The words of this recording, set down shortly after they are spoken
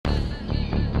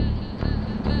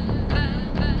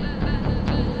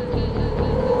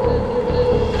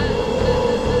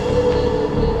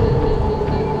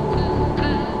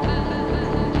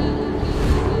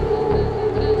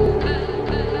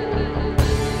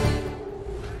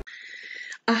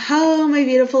Hello, my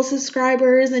beautiful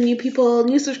subscribers and you people,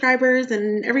 new subscribers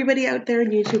and everybody out there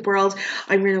in YouTube world.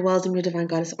 I'm Rena Wells, I'm your Divine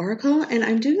Goddess Oracle, and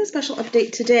I'm doing a special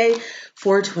update today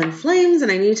for Twin Flames,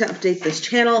 and I need to update this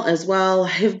channel as well.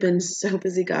 I've been so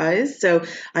busy, guys, so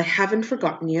I haven't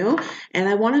forgotten you, and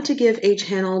I wanted to give a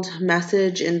channeled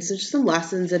message and some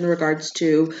lessons in regards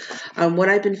to what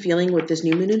I've been feeling with this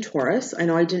new moon in Taurus. I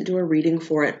know I didn't do a reading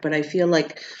for it, but I feel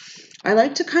like I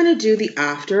like to kind of do the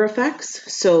after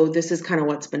effects. So this is kind of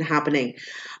what's been happening.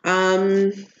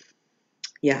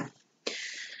 Yeah.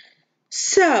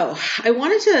 So I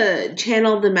wanted to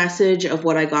channel the message of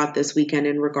what I got this weekend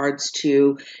in regards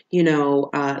to,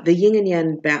 the yin and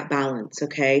yang balance,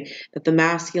 okay? That the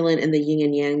masculine and the yin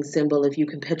and yang symbol, if you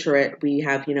can picture it, we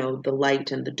have, the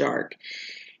light and the dark.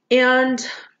 And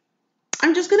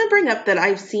I'm just going to bring up that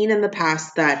I've seen in the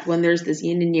past that when there's this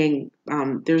yin and yang,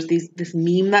 there's this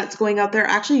meme that's going out there,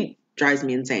 actually drives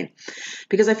me insane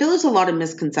because I feel there's a lot of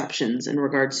misconceptions in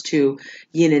regards to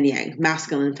yin and yang,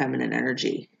 masculine and feminine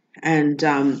energy. And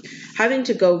having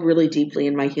to go really deeply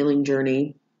in my healing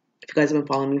journey, if you guys have been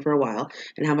following me for a while,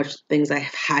 and how much things I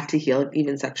have had to heal,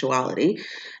 even sexuality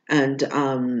and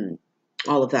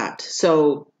all of that.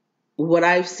 So what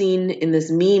I've seen in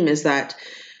this meme is that,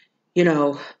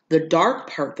 the dark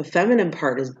part, the feminine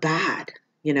part is bad,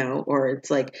 or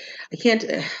it's like, I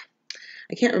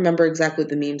can't remember exactly what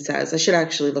the meme says. I should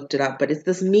actually looked it up, but it's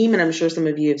this meme, and I'm sure some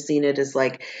of you have seen it, is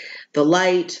like the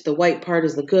light, the white part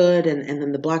is the good, and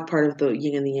then the black part of the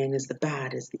yin and the yang is the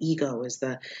bad, is the ego, is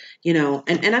the,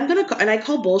 and I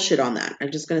call bullshit on that.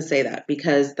 I'm just going to say that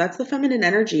because that's the feminine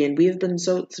energy, and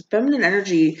feminine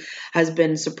energy has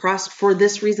been suppressed for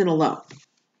this reason alone.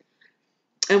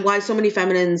 And why so many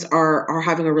feminines are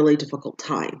having a really difficult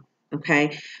time,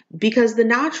 okay? Because the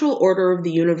natural order of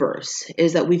the universe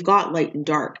is that we've got light and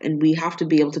dark, and we have to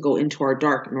be able to go into our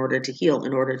dark in order to heal,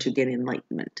 in order to get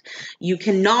enlightenment. You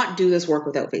cannot do this work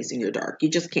without facing your dark. You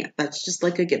just can't. That's just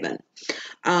like a given.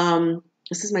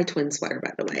 This is my twin sweater,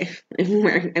 by the way.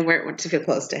 I wear it to feel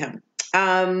close to him.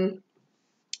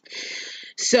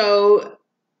 So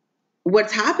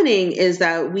what's happening is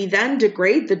that we then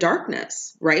degrade the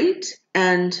darkness, right?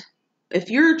 And if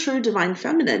you're a true divine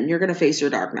feminine, you're going to face your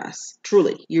darkness.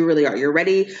 Truly, you really are. You're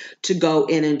ready to go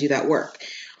in and do that work.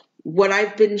 What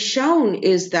I've been shown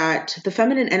is that the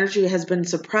feminine energy has been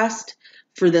suppressed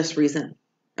for this reason,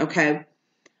 okay?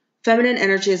 Feminine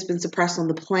energy has been suppressed on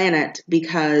the planet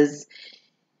because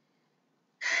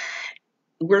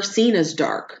we're seen as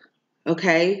dark,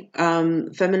 okay?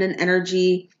 Feminine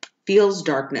energy feels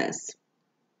darkness.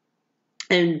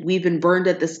 And we've been burned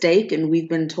at the stake, and we've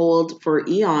been told for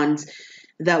eons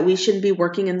that we shouldn't be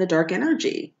working in the dark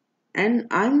energy. And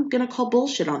I'm going to call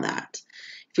bullshit on that.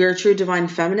 If you're a true divine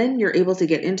feminine, you're able to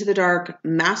get into the dark,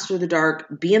 master the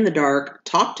dark, be in the dark,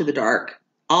 talk to the dark,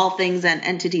 all things and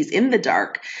entities in the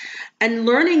dark. And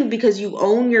learning, because you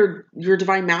own your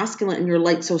divine masculine and your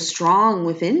light so strong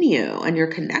within you and you're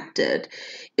connected,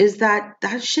 is that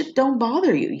shit don't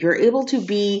bother you. You're able to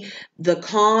be the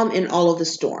calm in all of the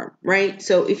storm, right?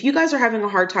 So if you guys are having a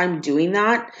hard time doing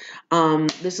that,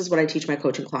 this is what I teach my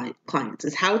coaching clients,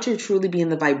 is how to truly be in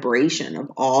the vibration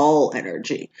of all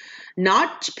energy,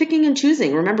 not picking and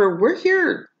choosing. Remember, we're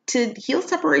here to heal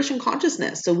separation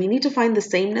consciousness. So we need to find the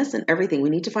sameness in everything. We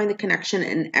need to find the connection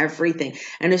in everything.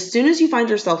 And as soon as you find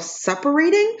yourself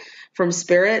separating from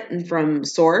spirit and from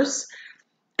source,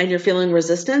 and you're feeling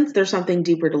resistance, there's something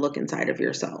deeper to look inside of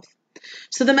yourself.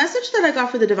 So the message that I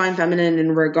got for the divine feminine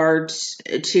in regards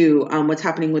to what's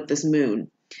happening with this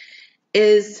moon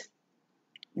is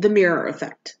the mirror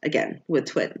effect, again, with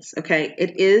twins, okay?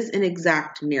 It is an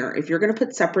exact mirror. If you're going to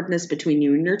put separateness between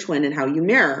you and your twin and how you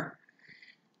mirror,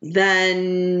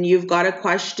 then you've got to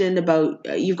question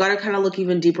about, you've got to kind of look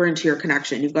even deeper into your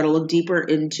connection. You've got to look deeper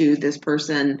into this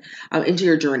person, into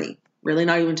your journey. Really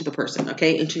not even to the person,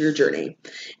 okay? Into your journey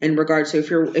in regards to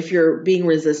if you're being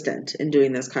resistant in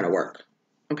doing this kind of work,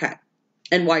 okay?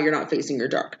 And why you're not facing your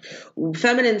dark.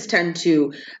 Feminines tend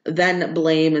to then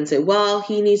blame and say, well,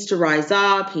 he needs to rise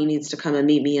up. He needs to come and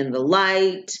meet me in the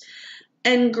light.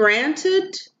 And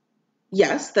granted,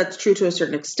 yes, that's true to a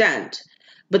certain extent.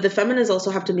 But the feminines also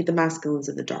have to meet the masculines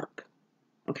in the dark,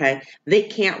 okay? They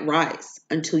can't rise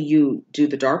until you do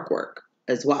the dark work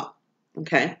as well,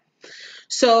 okay?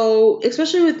 So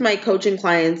especially with my coaching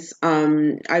clients,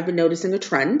 I've been noticing a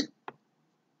trend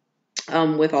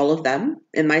with all of them,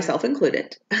 and myself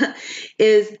included,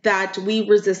 is that we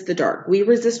resist the dark. We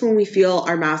resist when we feel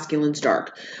our masculine's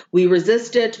dark. We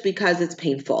resist it because it's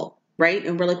painful, right?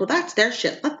 And we're like, well, that's their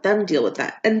shit. Let them deal with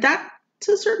that. And that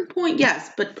To a certain point,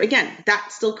 yes. But again,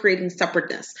 that's still creating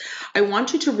separateness. I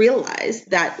want you to realize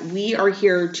that we are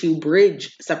here to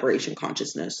bridge separation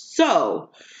consciousness.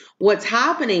 So what's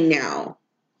happening now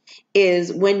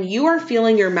is when you are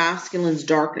feeling your masculine's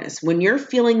darkness, when you're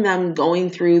feeling them going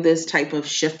through this type of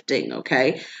shifting,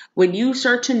 okay? When you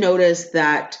start to notice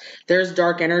that there's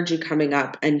dark energy coming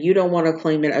up and you don't want to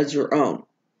claim it as your own,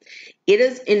 it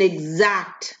is an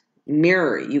exact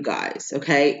mirror, you guys,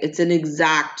 okay? It's an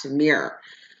exact mirror.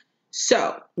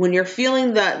 So when you're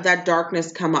feeling that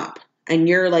darkness come up and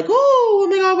you're like, oh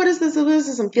my God, what is this? What is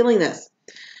this? I'm feeling this.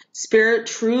 Spirit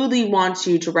truly wants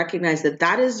you to recognize that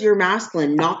that is your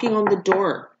masculine knocking on the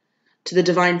door to the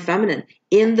divine feminine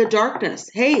in the darkness.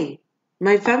 Hey,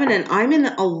 my feminine, I'm in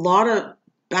a lot of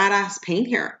badass pain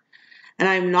here. And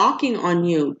I'm knocking on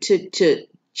you to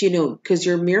because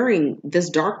you're mirroring this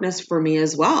darkness for me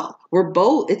as well. We're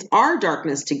both, it's our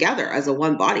darkness together as a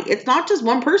one body. It's not just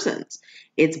one person's,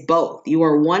 it's both. You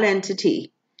are one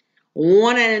entity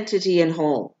in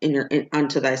whole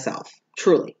unto thyself,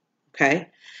 truly. Okay.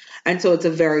 And so it's a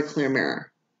very clear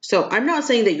mirror. So I'm not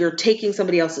saying that you're taking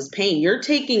somebody else's pain. You're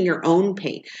taking your own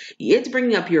pain. It's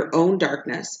bringing up your own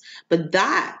darkness. But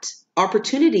that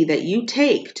opportunity that you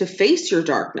take to face your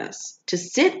darkness, to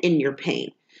sit in your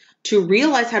pain, to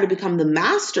realize how to become the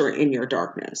master in your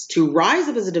darkness, to rise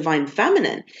up as a divine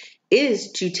feminine,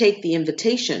 is to take the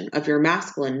invitation of your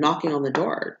masculine knocking on the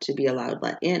door to be allowed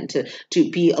let in, to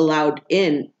be allowed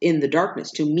in the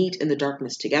darkness, to meet in the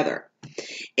darkness together.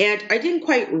 And I didn't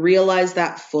quite realize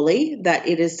that fully, that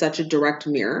it is such a direct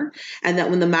mirror, and that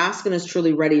when the masculine is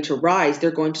truly ready to rise,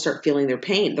 they're going to start feeling their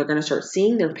pain. They're going to start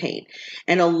seeing their pain.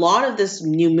 And a lot of this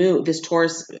new moon, this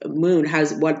Taurus moon,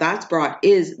 has what that's brought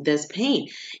is this pain,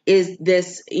 is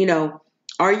this,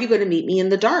 are you going to meet me in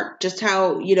the dark? Just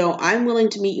how, I'm willing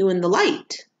to meet you in the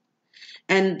light.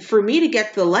 And for me to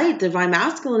get to the light, divine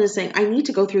masculine is saying, I need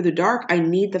to go through the dark. I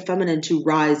need the feminine to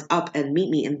rise up and meet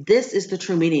me. And this is the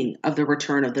true meaning of the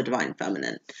return of the divine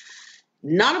feminine.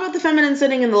 Not about the feminine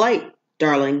sitting in the light,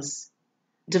 darlings.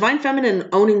 Divine feminine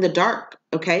owning the dark,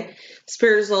 okay?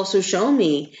 Spirit has also shown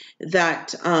me that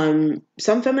some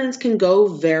feminines can go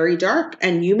very dark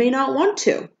and you may not want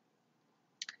to.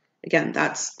 Again,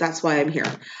 that's why I'm here.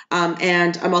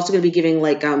 And I'm also going to be giving,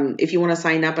 if you want to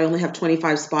sign up, I only have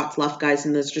 25 spots left, guys,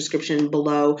 in this description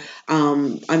below.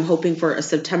 I'm hoping for a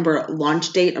September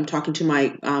launch date. I'm talking to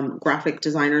my graphic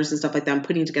designers and stuff like that. I'm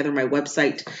putting together my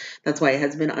website. That's why it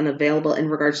has been unavailable. In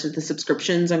regards to the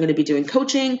subscriptions, I'm going to be doing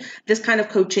coaching, this kind of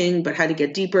coaching, but how to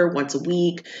get deeper once a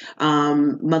week,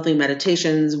 monthly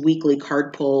meditations, weekly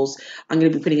card pulls. I'm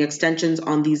going to be putting extensions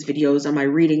on these videos, on my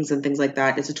readings and things like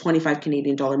that. It's a 25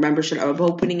 Canadian dollar membership. I'm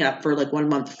opening it up for 1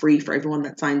 month free for everyone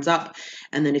that signs up.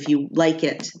 And then if you like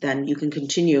it, then you can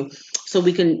continue. So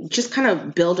we can just kind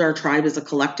of build our tribe as a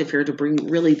collective here to bring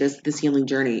really this healing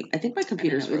journey. I think my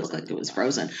computer's looked like it was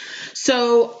frozen.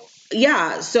 So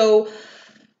yeah,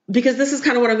 because this is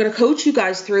kind of what I'm going to coach you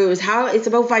guys through, is how it's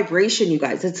about vibration, you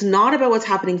guys. It's not about what's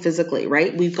happening physically,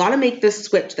 right? We've got to make this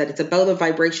switch that it's about a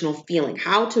vibrational feeling,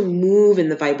 how to move in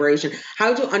the vibration,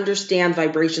 how to understand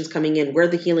vibrations coming in, where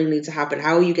the healing needs to happen,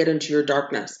 how you get into your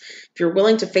darkness. If you're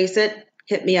willing to face it,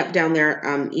 hit me up down there.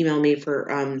 Email me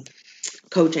for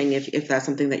coaching if that's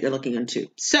something that you're looking into.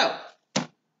 So,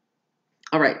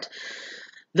 all right.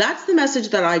 That's the message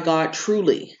that I got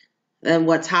truly. And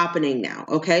what's happening now,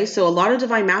 okay? So a lot of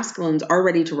divine masculines are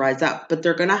ready to rise up, but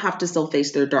they're going to have to still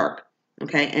face their dark,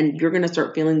 okay? And you're going to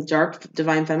start feeling dark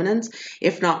divine feminines,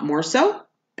 if not more so,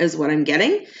 is what I'm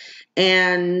getting.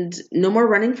 And no more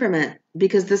running from it,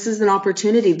 because this is an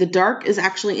opportunity. The dark is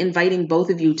actually inviting both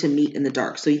of you to meet in the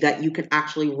dark so that you can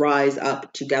actually rise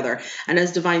up together. And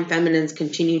as divine feminines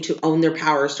continue to own their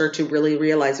power, start to really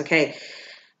realize, okay,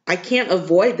 I can't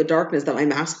avoid the darkness that my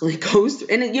masculine goes through.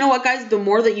 And you know what, guys? The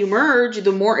more that you merge,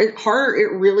 the more harder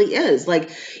it really is.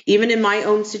 Even in my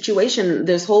own situation,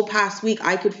 this whole past week,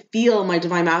 I could feel my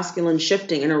divine masculine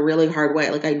shifting in a really hard way.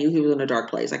 I knew he was in a dark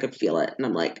place. I could feel it. And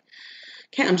I'm like,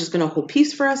 okay, I'm just going to hold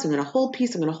peace for us. I'm going to hold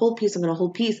peace. I'm going to hold peace. I'm going to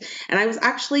hold peace. And I was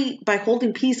actually, by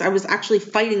holding peace, I was actually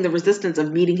fighting the resistance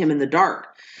of meeting him in the dark.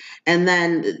 And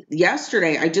then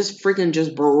yesterday, I just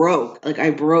freaking broke.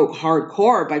 I broke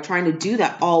hardcore by trying to do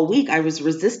that all week. I was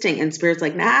resisting, and Spirit's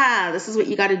like, nah, this is what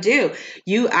you got to do.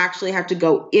 You actually have to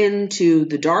go into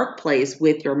the dark place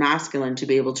with your masculine to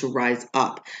be able to rise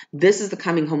up. This is the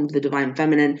coming home to the divine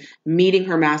feminine, meeting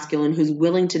her masculine who's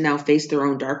willing to now face their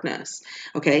own darkness.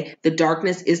 Okay. The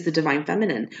darkness is the divine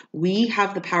feminine. We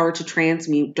have the power to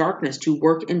transmute darkness, to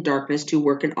work in darkness, to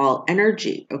work in all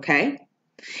energy. Okay.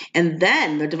 And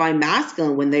then the divine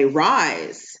masculine, when they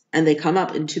rise, and they come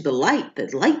up into the light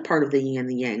part of the yin and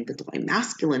the yang, the divine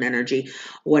masculine energy,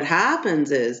 what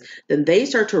happens is then they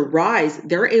start to rise.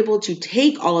 They're able to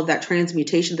take all of that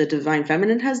transmutation the divine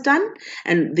feminine has done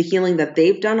and the healing that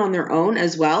they've done on their own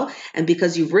as well. And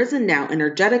because you've risen now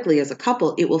energetically as a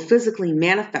couple, it will physically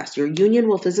manifest. Your union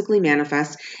will physically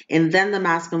manifest, and then the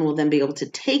masculine will then be able to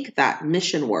take that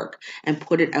mission work and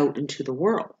put it out into the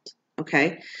world.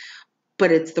 Okay?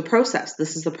 But it's the process.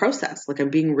 This is the process. Like, I'm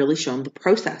being really shown the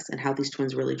process and how these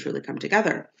twins really truly come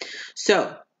together.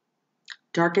 So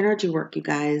dark energy work, you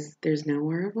guys. There's no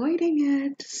more avoiding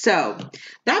it. So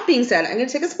that being said, I'm going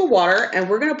to take a sip of water and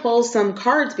we're going to pull some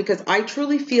cards because I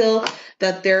truly feel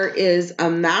that there is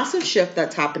a massive shift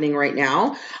that's happening right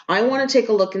now. I want to take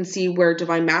a look and see where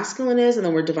divine masculine is and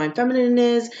then where divine feminine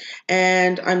is.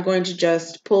 And I'm going to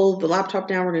just pull the laptop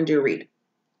down. We're going to do a read.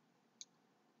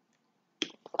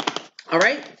 All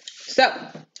right, so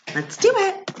let's do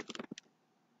it.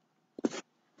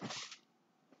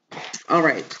 All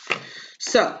right,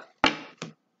 so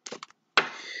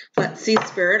let's see,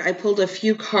 Spirit. I pulled a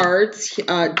few cards,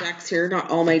 decks here,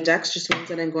 not all my decks, just ones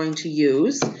that I'm going to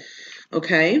use.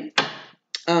 Okay.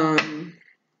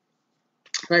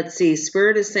 Let's see.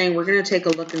 Spirit is saying we're going to take a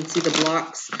look and see the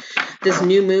blocks. This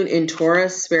new moon in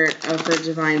Taurus, Spirit, for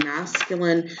divine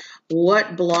masculine.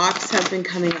 What blocks have been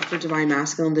coming up for divine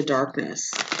masculine? The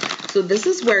darkness. So this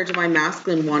is where divine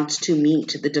masculine wants to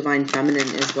meet the divine feminine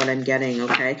is what I'm getting,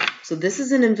 okay? So this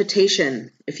is an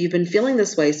invitation. If you've been feeling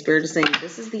this way, Spirit is saying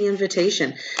this is the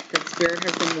invitation that Spirit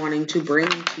has been wanting to bring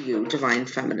to you, divine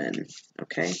feminine,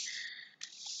 okay?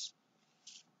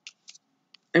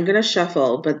 I'm going to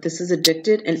shuffle, but this is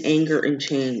addicted and anger in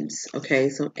chains, okay?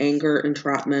 So anger,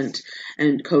 entrapment,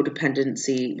 and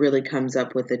codependency really comes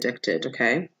up with addicted,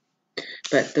 okay?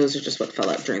 But those are just what fell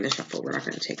out during the shuffle. We're not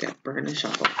going to take it. We're going to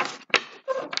shuffle.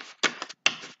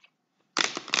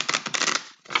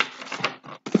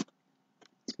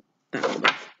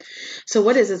 So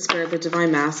what is it, Spirit? The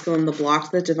divine masculine, the blocks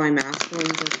the divine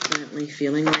masculines are currently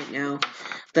feeling right now,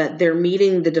 that they're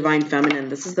meeting the divine feminine.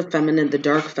 This is the feminine, the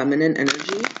dark feminine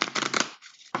energy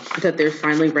that they're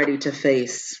finally ready to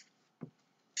face.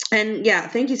 And yeah,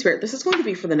 thank you, Spirit. This is going to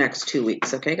be for the next 2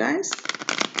 weeks, okay, guys?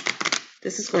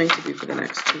 This is going to be for the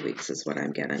next 2 weeks is what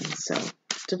I'm getting. So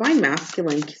divine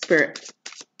masculine, Spirit.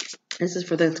 This is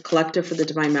for the collective, for the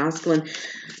divine masculine.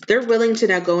 They're willing to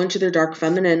now go into their dark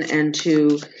feminine and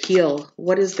to heal.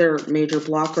 What is their major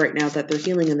block right now that they're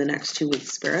healing in the next 2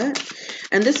 weeks, Spirit?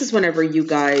 And this is whenever you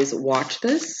guys watch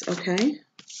this, okay?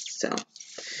 So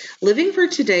living for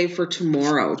today for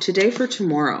tomorrow. Today for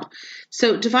tomorrow.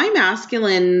 So divine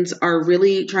masculines are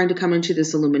really trying to come into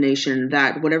this illumination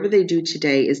that whatever they do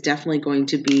today is definitely going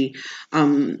to be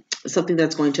something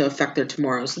that's going to affect their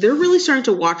tomorrow. So they're really starting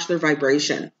to watch their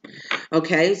vibration.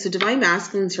 Okay, so divine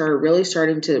masculines are really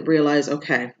starting to realize,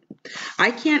 okay, I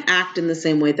can't act in the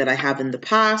same way that I have in the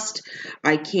past.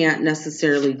 I can't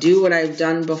necessarily do what I've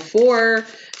done before.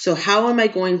 So how am I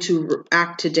going to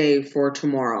act today for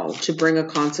tomorrow to bring a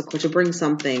consequence, to bring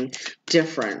something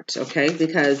different? Okay,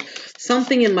 because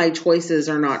something in my choices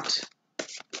are not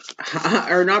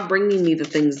bringing me the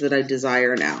things that I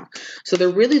desire now. So they're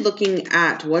really looking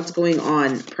at what's going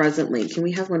on presently. Can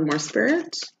we have one more,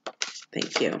 Spirit?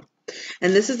 Thank you.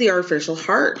 And this is the artificial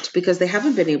heart because they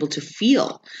haven't been able to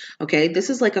feel. Okay, this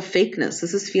is like a fakeness.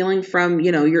 This is feeling from,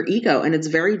 you know, your ego, and it's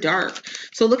very dark.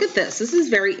 So look at this. This is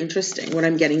very interesting what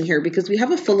I'm getting here because we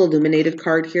have a full illuminated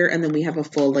card here and then we have a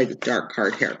full like dark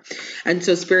card here. And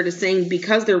so Spirit is saying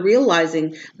because they're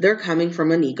realizing they're coming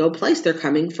from an ego place. They're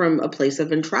coming from a place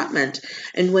of entrapment.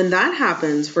 And when that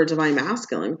happens for divine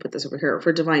masculine, put this over here,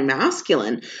 for divine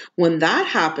masculine, when that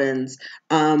happens,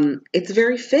 it's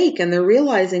very fake and they're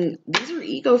realizing these are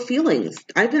ego feelings.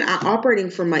 I've been operating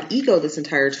from my ego this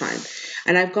entire time.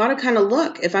 And I've got to kind of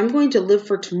look, if I'm going to live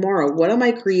for tomorrow, what am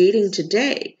I creating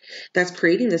today that's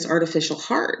creating this artificial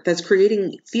heart, that's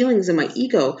creating feelings in my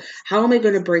ego? How am I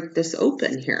going to break this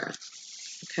open here?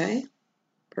 Okay,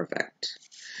 perfect.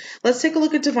 Let's take a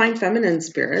look at divine feminine,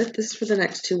 Spirit. This is for the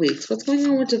next 2 weeks. What's going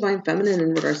on with divine feminine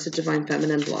in regards to divine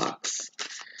feminine blocks?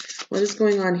 What is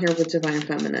going on here with divine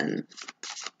feminine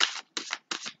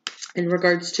in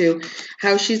regards to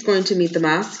how she's going to meet the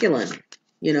masculine,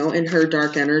 you know, in her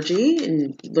dark energy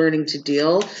and learning to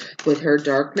deal with her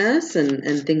darkness and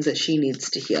things that she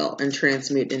needs to heal and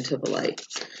transmute into the light.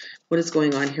 What is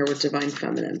going on here with divine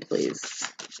feminine, please?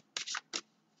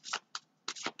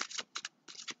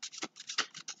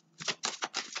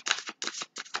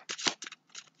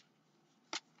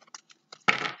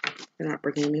 You're not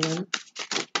bringing me one?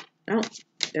 Oh,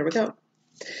 there we go.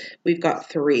 We've got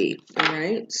 3. All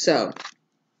right. So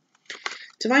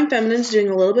Divine Feminine's doing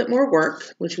a little bit more work,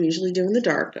 which we usually do in the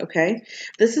dark, okay?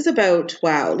 This is about,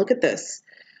 wow, look at this.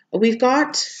 We've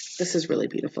got, this is really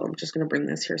beautiful. I'm just going to bring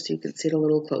this here so you can see it a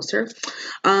little closer.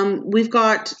 We've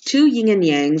got two yin and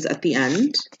yangs at the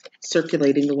end,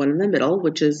 circulating the one in the middle,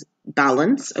 which is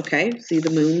balance, okay? See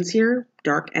the moons here,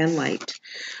 dark and light.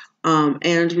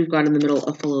 And we've got in the middle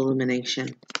a full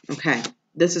illumination, okay?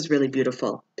 This is really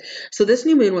beautiful. So this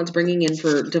new moon, what's bringing in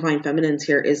for Divine Feminines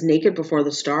here is naked before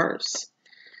the stars,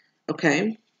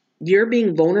 okay? You're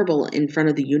being vulnerable in front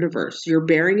of the universe. You're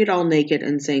bearing it all naked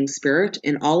and saying, Spirit,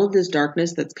 in all of this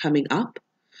darkness that's coming up,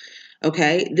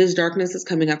 okay, this darkness is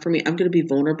coming up for me. I'm going to be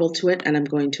vulnerable to it and I'm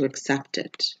going to accept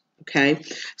it, okay?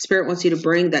 Spirit wants you to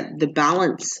bring that the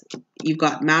balance. You've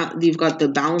got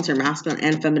the balance or masculine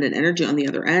and feminine energy on the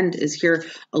other end is here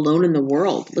alone in the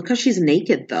world. Look how she's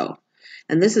naked though.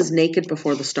 And this is naked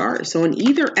before the stars. So on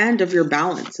either end of your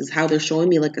balance is how they're showing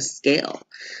me like a scale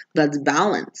that's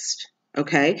balanced,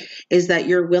 okay, is that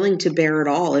you're willing to bear it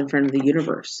all in front of the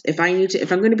universe. If I'm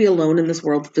going to be alone in this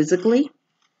world physically,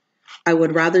 I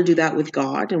would rather do that with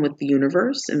God and with the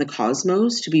universe and the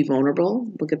cosmos, to be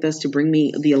vulnerable. Look at this, to bring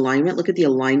me the alignment. Look at the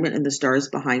alignment and the stars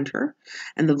behind her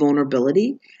and the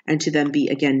vulnerability, and to then be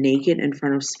again naked in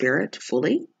front of Spirit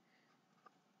fully.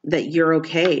 That you're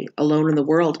okay alone in the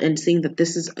world and seeing that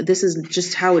this is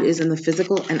just how it is in the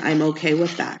physical, and I'm okay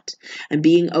with that and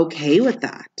being okay with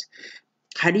that.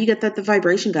 How do you get that? The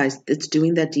vibration, guys, it's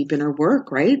doing that deep inner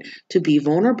work, right? To be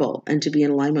vulnerable and to be in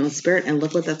alignment with Spirit. And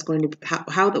look what that's going to,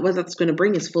 what that's going to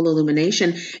bring is full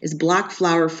illumination, is black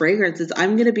flower fragrance. It's,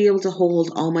 I'm going to be able to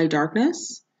hold all my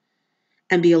darkness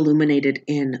and be illuminated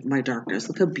in my darkness.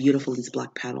 Look how beautiful these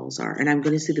black petals are. And I'm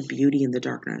going to see the beauty in the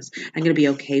darkness. I'm going to be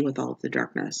okay with all of the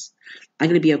darkness. I'm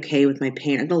going to be okay with my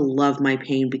pain. I'm going to love my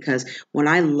pain, because when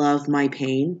I love my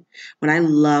pain, when I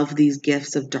love these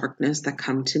gifts of darkness that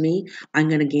come to me, I'm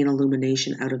going to gain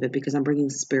illumination out of it, because I'm bringing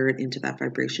Spirit into that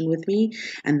vibration with me.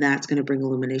 And that's going to bring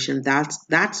illumination.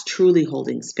 That's truly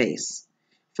holding space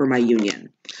for my union.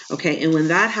 Okay, and when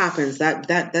that happens,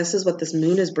 this is what this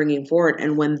moon is bringing forward.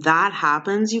 And when that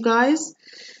happens, you guys,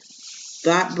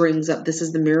 that brings up, this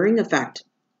is the mirroring effect.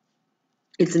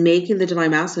 It's making the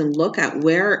Divine Masculine look at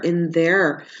where in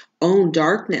their own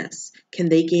darkness can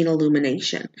they gain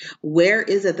illumination. Where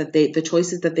is it that the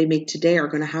choices that they make today are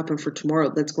going to happen for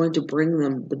tomorrow that's going to bring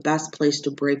them the best place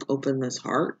to break open this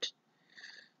heart.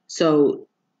 So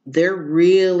they're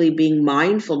really being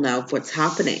mindful now of what's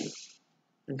happening.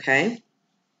 Okay,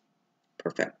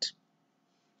 perfect.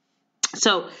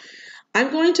 So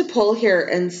I'm going to pull here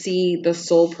and see the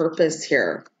soul purpose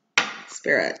here.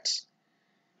 Spirit,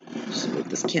 just move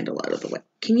this candle out of the way.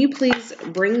 Can you please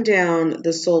bring down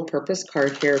the soul purpose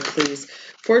card here, please,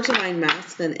 for Divine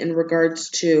Masculine in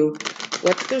regards to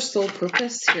what's their soul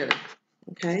purpose here,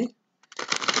 okay?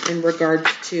 In regards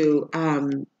to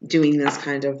doing this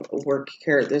kind of work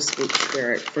here, this week,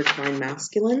 Spirit, for Divine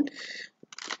Masculine.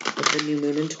 With the new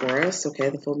moon in Taurus, okay,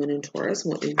 the full moon in Taurus,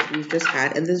 and what we've just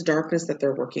had, and this darkness that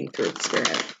they're working through,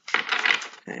 Spirit,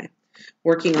 okay,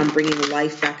 working on bringing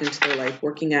life back into their life,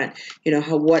 working at,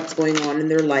 how what's going on in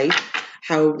their life,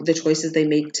 how the choices they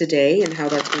make today, and how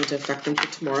that's going to affect them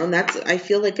for tomorrow. And that's, I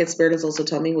feel like Spirit is also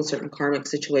telling me with certain karmic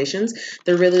situations,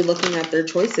 they're really looking at their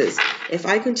choices. If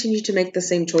I continue to make the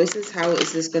same choices, how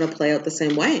is this going to play out the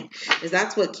same way? Is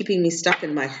that's what keeping me stuck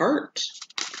in my heart?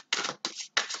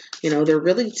 They're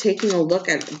really taking a look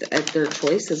at their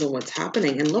choices and what's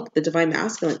happening. And look, the Divine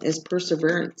Masculine is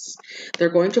perseverance. They're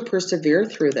going to persevere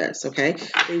through this, okay?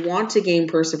 They want to gain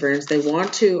perseverance. They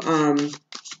want to,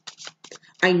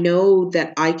 I know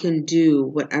that I can do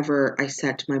whatever I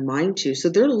set my mind to. So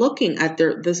they're looking at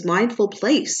this mindful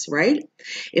place, right?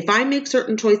 If I make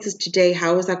certain choices today,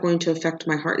 how is that going to affect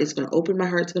my heart? It's going to open my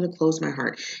heart. It's going to close my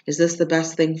heart. Is this the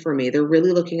best thing for me? They're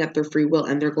really looking at their free will,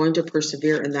 and they're going to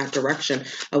persevere in that direction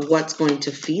of what's going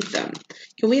to feed them.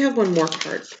 Can we have one more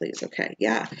card, please? Okay,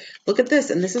 yeah. Look at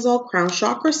this. And this is all crown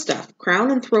chakra stuff.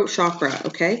 Crown and throat chakra,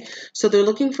 okay? So they're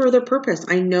looking for their purpose.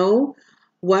 I know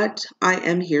what I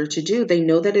am here to do. They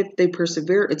know that if they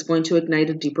persevere, it's going to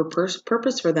ignite a deeper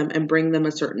purpose for them and bring them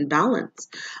a certain balance.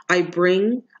 I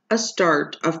bring a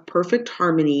start of perfect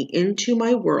harmony into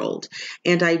my world,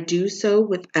 and I do so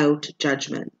without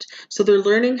judgment. So they're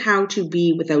learning how to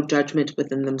be without judgment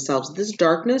within themselves. This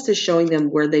darkness is showing them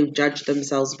where they've judged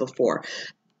themselves before,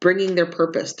 bringing their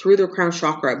purpose through their crown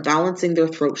chakra, balancing their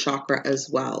throat chakra as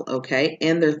well, okay,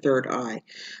 and their third eye,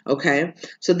 okay?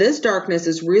 So this darkness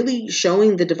is really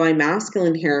showing the Divine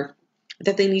Masculine here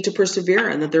that they need to persevere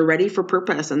and that they're ready for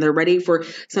purpose and they're ready for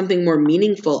something more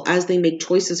meaningful as they make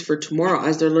choices for tomorrow,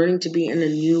 as they're learning to be in a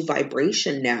new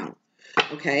vibration now.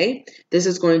 Okay, this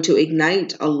is going to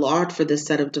ignite a lot for this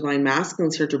set of divine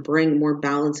masculines here to bring more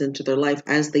balance into their life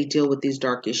as they deal with these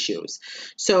dark issues.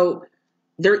 So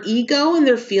their ego and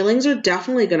their feelings are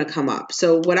definitely going to come up.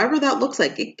 So whatever that looks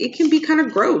like, it can be kind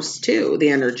of gross too, the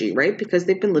energy, right? Because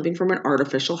they've been living from an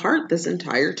artificial heart this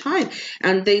entire time.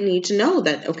 And they need to know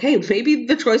that, okay, maybe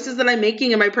the choices that I'm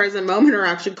making in my present moment are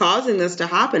actually causing this to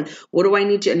happen. What do I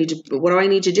need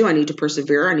to do? I need to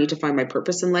persevere. I need to find my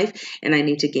purpose in life, and I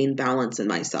need to gain balance in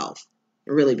myself.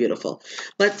 Really beautiful.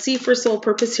 Let's see for soul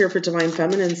purpose here for divine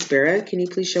feminine spirit. Can you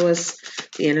please show us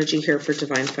the energy here for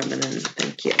divine feminine?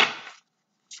 Thank you.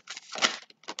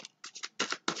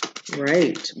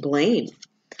 Right, blame,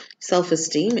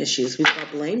 self-esteem issues. We've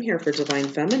got blame here for divine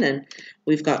feminine.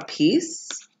 We've got peace,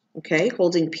 okay,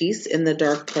 holding peace in the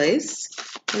dark place.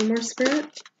 One more, spirit.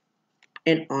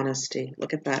 And honesty.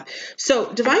 Look at that.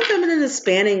 So divine feminine is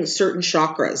spanning certain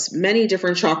chakras, many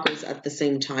different chakras at the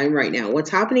same time right now. What's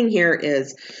happening here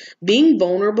is being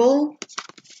vulnerable.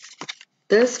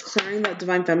 This clearing that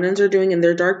divine feminines are doing in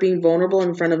their dark, being vulnerable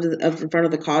in front of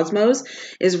the cosmos,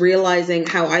 is realizing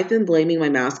how I've been blaming my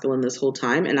masculine this whole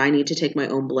time, and I need to take my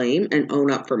own blame and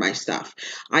own up for my stuff.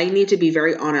 I need to be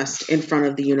very honest in front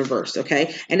of the universe,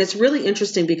 okay? And it's really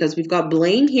interesting because we've got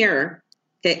blame here.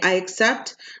 Okay, I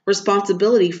accept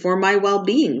responsibility for my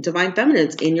well-being. Divine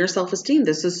feminines, in your self-esteem.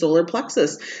 This is solar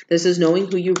plexus. This is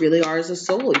knowing who you really are as a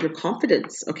soul, your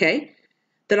confidence, okay?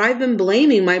 That I've been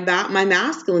blaming my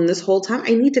masculine this whole time.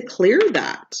 I need to clear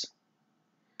that.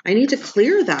 I need to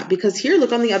clear that because here,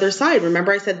 look on the other side.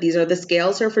 Remember I said these are the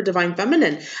scales here for divine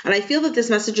feminine. And I feel that this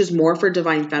message is more for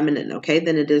divine feminine, okay,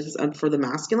 than it is for the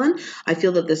masculine. I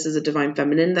feel that this is a divine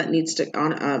feminine that needs to,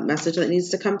 message that needs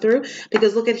to come through.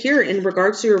 Because look at here, in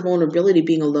regards to your vulnerability,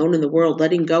 being alone in the world,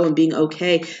 letting go and being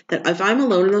okay, that if I'm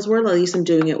alone in this world, at least I'm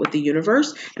doing it with the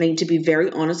universe. And I need to be very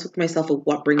honest with myself of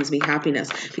what brings me happiness.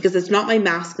 Because it's not my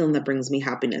masculine that brings me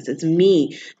happiness. It's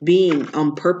me being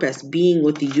on purpose, being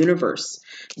with the universe,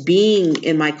 being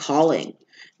in my calling,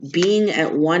 being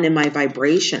at one in my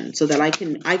vibration so that I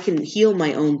can heal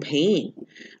my own pain,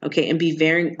 okay, and be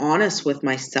very honest with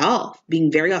myself, being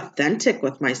very authentic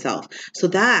with myself, so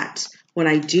that when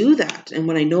I do that and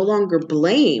when I no longer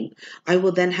blame, I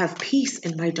will then have peace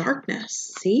in my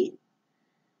darkness. See?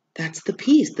 That's the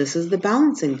peace. This is the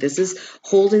balancing. This is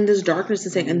holding this darkness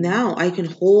and saying, and now I can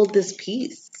hold this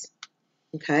peace.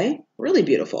 Okay? Really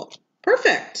beautiful.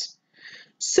 Perfect.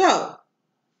 So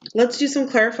let's do some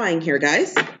clarifying here,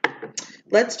 guys.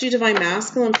 Let's do divine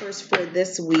masculine first for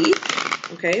this week.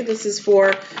 Okay, this is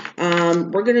for,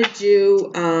 we're going to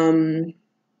do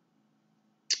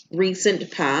recent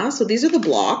past. So these are the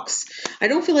blocks. I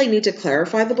don't feel I need to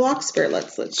clarify the blocks. Spirit,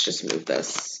 let's just move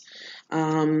this.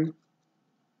 We'll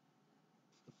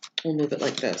move it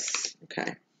like this.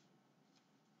 Okay.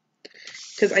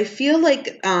 Because I feel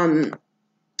like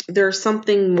there's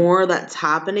something more that's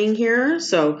happening here.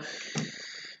 So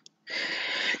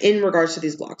in regards to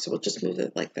these blocks, so we'll just move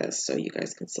it like this so you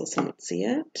guys can still somewhat see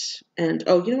it. And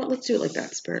oh, you know what? Let's do it like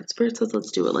that, Spirit. Spirit says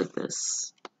let's do it like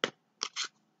this.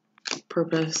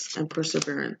 Purpose and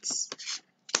perseverance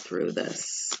through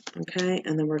this. Okay?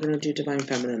 And then we're going to do divine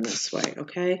feminine this way.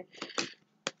 Okay?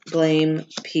 Blame,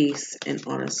 peace, and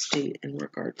honesty in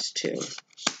regards to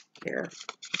here.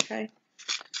 Okay?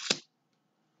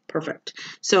 Perfect.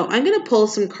 So I'm going to pull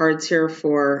some cards here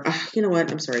for, you know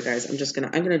what? I'm sorry, guys. I'm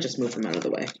going to just move them out of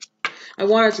the way. I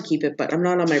wanted to keep it, but I'm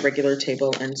not on my regular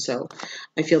table, and so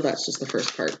I feel that's just the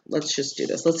first part. Let's just do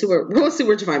this. Let's see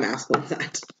where divine masculine's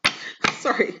at.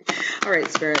 Sorry. All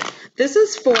right, Spirit. This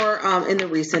is for in the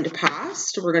recent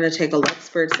past. We're going to take a look.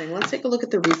 Spirit saying, let's take a look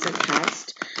at the recent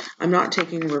past. I'm not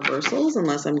taking reversals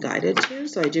unless I'm guided to,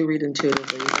 so I do read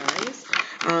intuitively, you guys.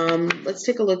 Let's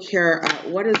take a look here at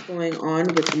what is going on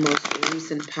with the most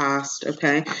recent past,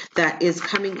 okay, that is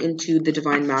coming into the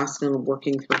divine masculine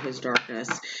working through his darkness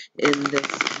in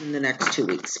the next 2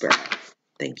 weeks, Spirit.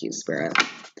 Thank you, Spirit.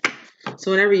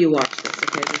 So whenever you watch this,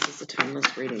 okay, this is a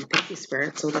timeless reading. Thank you,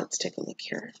 Spirit. So let's take a look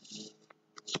here.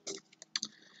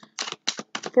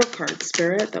 4 cards,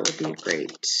 Spirit. That would be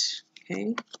great.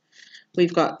 Okay.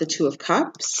 We've got the 2 of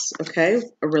Cups, okay,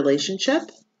 a relationship.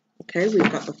 Okay,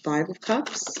 we've got the 5 of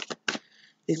Cups.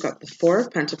 We've got the 4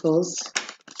 of Pentacles.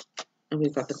 And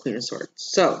we've got the Queen of Swords.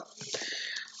 So,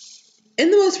 in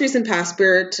the most recent past,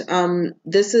 Spirit,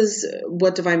 this is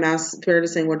what Spirit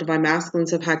is saying, what divine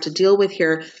masculines have had to deal with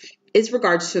here is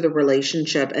regards to the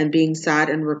relationship and being sad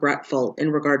and regretful in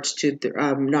regards to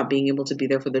not being able to be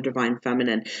there for the divine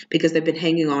feminine because they've been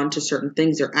hanging on to certain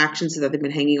things. Their actions that they've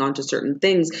been hanging on to certain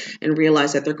things and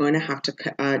realize that they're going to have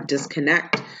to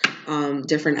disconnect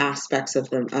different aspects of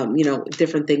them, you know,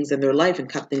 different things in their life and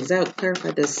cut things out.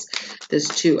 Clarify this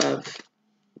two of,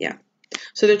 yeah.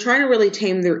 So they're trying to really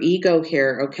tame their ego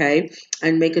here, okay,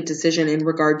 and make a decision in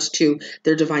regards to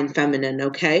their divine feminine,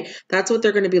 okay? That's what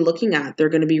they're going to be looking at. They're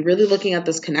going to be really looking at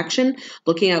this connection,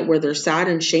 looking at where they're sad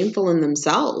and shameful in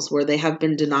themselves, where they have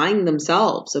been denying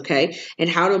themselves, okay, and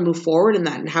how to move forward in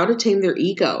that and how to tame their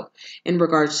ego in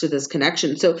regards to this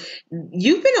connection. So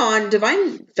you've been on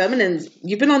divine feminines,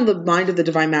 you've been on the mind of the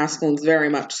divine masculines very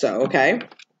much so, okay?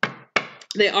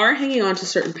 They are hanging on to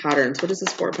certain patterns. What is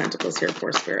this Four of Pentacles here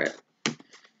for, Spirit?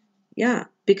 Yeah,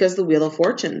 because the Wheel of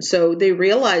Fortune. So they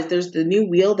realize there's the new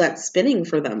wheel that's spinning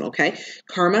for them, okay?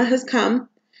 Karma has come,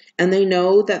 and they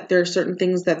know that there are certain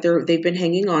things that they've been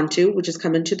hanging on to, which has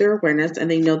come into their awareness, and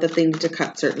they know that they need to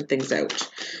cut certain things out.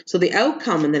 So the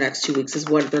outcome in the next 2 weeks is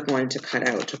what they're going to cut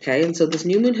out, okay? And so this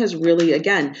new moon has really,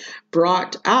 again,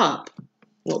 brought up,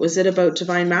 what was it about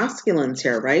divine masculines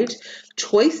here, right?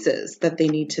 Choices that they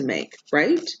need to make,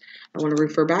 right? I want to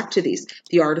refer back to these.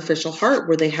 The artificial heart,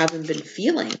 where they haven't been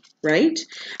feeling, right?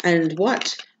 And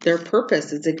what? Their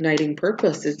purpose is igniting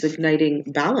purpose. It's igniting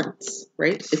balance,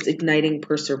 right? It's igniting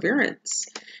perseverance,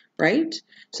 right?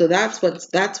 So that's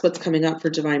what's coming up for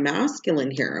divine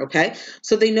masculine here, okay?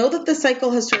 So they know that the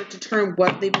cycle has started to turn.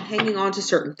 What they've been hanging on to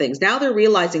certain things. Now they're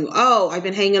realizing, oh, I've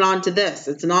been hanging on to this.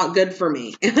 It's not good for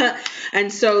me.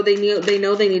 And so they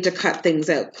know they need to cut things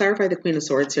out. Clarify the Queen of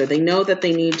Swords here. They know that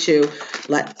they need to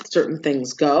let certain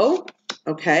things go.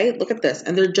 Okay, look at this.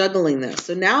 And they're juggling this.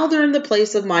 So now they're in the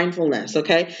place of mindfulness,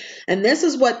 okay? And this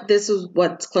is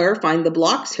what's clarifying the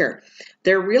blocks here.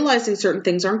 They're realizing certain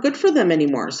things aren't good for them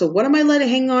anymore. So what am I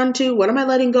hang on to? What am I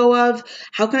letting go of?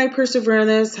 How can I persevere in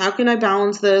this? How can I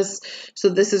balance this? So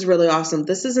this is really awesome.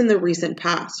 This is in the recent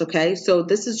past, okay? So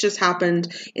this has just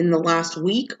happened in the last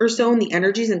week or so in the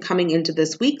energies and coming into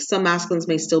this week. Some masculines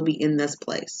may still be in this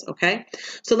place, okay?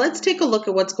 So let's take a look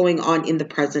at what's going on in the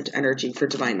present energy for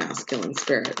divine masculine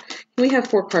spirit. Can we have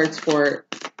 4 cards for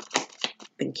it?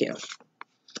 Thank you.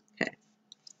 Okay.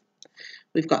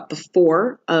 We've got the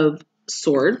 4 of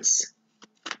Swords.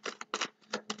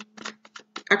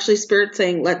 Actually, Spirit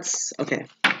saying, okay,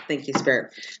 thank you,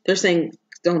 Spirit. They're saying,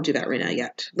 don't do that, Rena,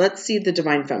 yet. Let's see the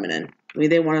divine feminine. I mean,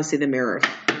 they want to see the mirror.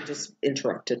 You just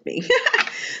interrupted me.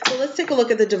 So let's take a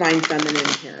look at the divine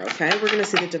feminine here, okay? We're going to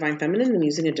see the divine feminine. I'm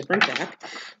using a different deck.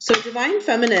 So divine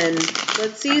feminine,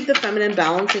 let's see the feminine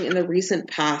balancing in the recent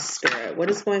past, Spirit.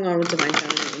 What is going on with divine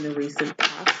feminine in the recent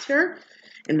past here?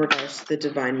 In regards to the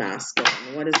divine masculine.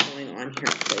 What is going on here,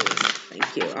 please?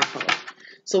 Thank you.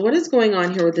 So what is going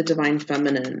on here with the divine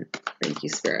feminine? Thank you,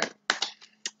 Spirit.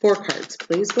 4 cards,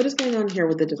 please. What is going on here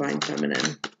with the divine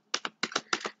feminine?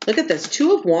 Look at this.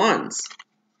 2 of Wands.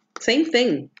 Same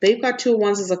thing. They've got 2 of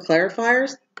Wands as a clarifier.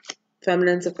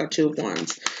 Feminines have got 2 of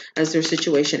Wands as their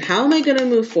situation. How am I going to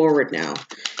move forward now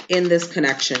in this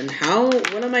connection?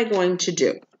 What am I going to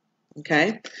do?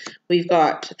 Okay, we've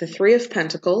got the 3 of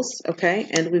Pentacles, okay,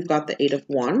 and we've got the 8 of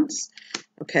Wands,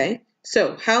 okay.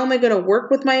 So how am I going to work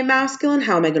with my masculine?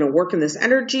 How am I going to work in this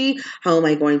energy? How am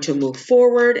I going to move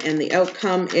forward? And the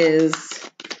outcome is,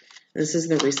 this is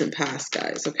the recent past,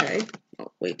 guys, okay.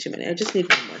 Oh, way too many. I just need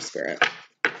 1 more, Spirit.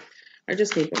 I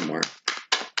just need 1 more.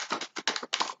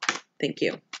 Thank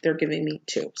you. They're giving me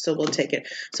 2, so we'll take it.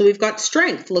 So we've got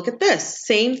strength. Look at this.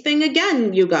 Same thing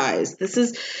again, you guys. This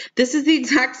is the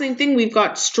exact same thing. We've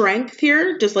got strength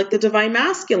here, just like the divine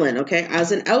masculine, okay,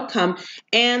 as an outcome,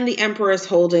 and the Empress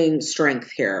holding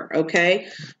strength here, okay?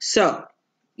 So,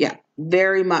 yeah,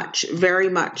 very much,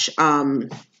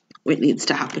 what needs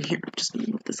to happen here. I'm just going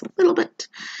to move this a little bit.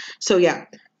 So, yeah.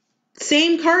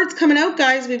 Same cards coming out,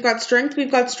 guys. We've got strength,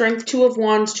 2 of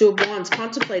Wands,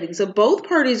 contemplating. So both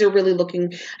parties are really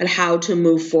looking at how to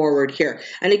move forward here.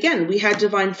 And again, we had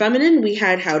divine feminine, we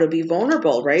had how to be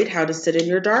vulnerable, right? How to sit in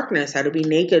your darkness, how to be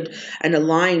naked and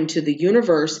aligned to the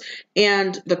universe.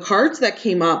 And the cards that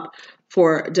came up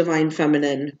for divine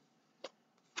feminine,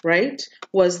 right,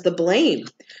 was the blame.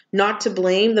 Not to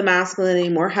blame the masculine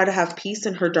anymore, how to have peace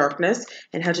in her darkness,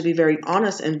 and how to be very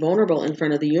honest and vulnerable in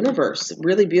front of the universe.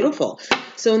 Really beautiful.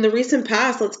 So in the recent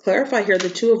past, let's clarify here the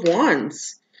 2 of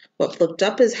Wands. What flipped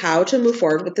up is how to move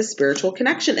forward with the spiritual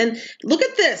connection. And look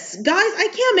at this. Guys, I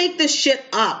can't make this shit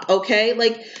up, okay?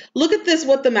 Like, look at this,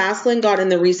 what the masculine got in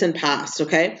the recent past,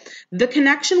 okay? The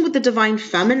connection with the divine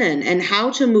feminine and how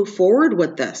to move forward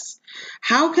with this.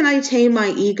 How can I tame my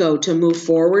ego to move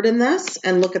forward in this?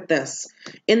 And look at this.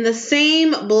 In the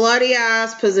same bloody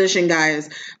ass position, guys.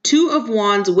 2 of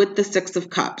Wands with the 6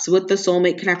 of Cups, with the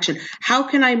soulmate connection. How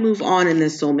can I move on in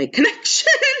this soulmate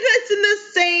connection? It's in the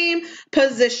same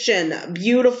position.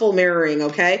 Beautiful mirroring,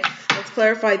 okay? Let's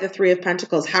clarify the Three of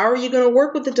Pentacles. How are you going to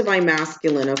work with the Divine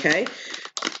Masculine, okay?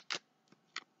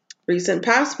 Recent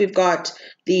past, we've got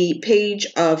the Page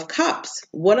of Cups.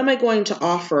 What am I going to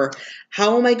offer?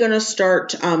 How am I going to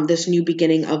start this new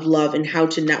beginning of love, and how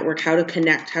to network, how to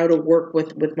connect, how to work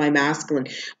with my masculine?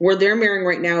 Where they're mirroring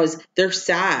right now is they're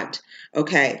sad,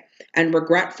 okay, and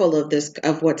regretful of this,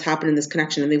 of what's happened in this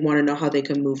connection, and they want to know how they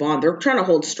can move on. They're trying to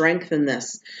hold strength in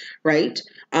this, right?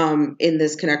 In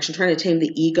this connection, trying to tame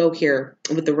the ego here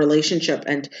with the relationship.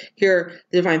 And here,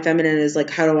 the Divine Feminine is like,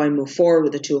 how do I move forward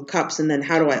with the Two of Cups? And then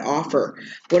how do I offer?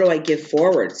 What do I give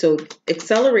forward? So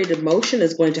accelerated motion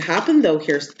is going to happen though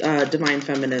here, Divine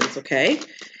Feminines, okay?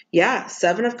 Yeah,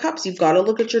 Seven of Cups. You've got to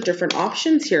look at your different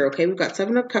options here, okay? We've got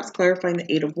Seven of Cups clarifying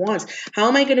the Eight of Wands. How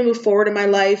am I going to move forward in my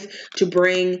life to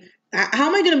bring, how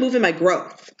am I going to move in my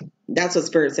growth? That's what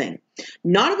Spirit's saying.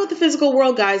 Not about the physical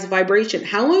world, guys, vibration.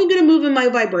 How am I going to move in my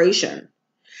vibration?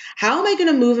 How am I going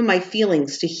to move in my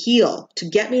feelings to heal, to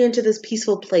get me into this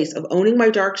peaceful place of owning my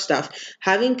dark stuff,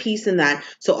 having peace in that,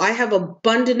 so I have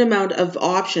abundant amount of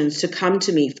options to come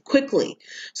to me quickly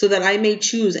so that I may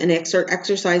choose and start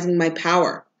exercising my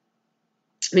power?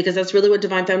 Because that's really what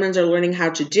Divine Feminines are learning how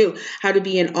to do, how to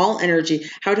be in all energy,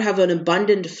 how to have an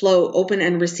abundant flow, open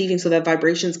and receiving, so that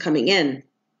vibration's coming in,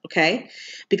 okay?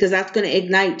 Because that's going to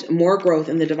ignite more growth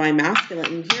in the Divine Masculine.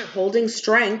 And here, holding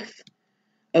strength,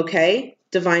 okay?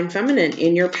 Divine Feminine,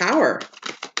 in your power.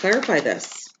 Clarify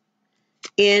this.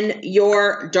 In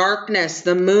your darkness,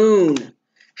 the Moon.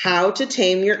 How to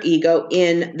tame your ego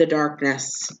in the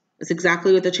darkness. It's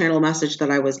exactly what the channel message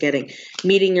that I was getting.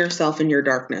 Meeting yourself in your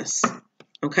darkness.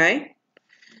 Okay?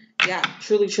 Yeah,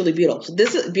 truly, truly beautiful. So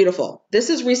this is beautiful. This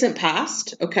is recent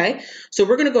past, okay? So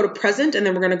we're going to go to present, and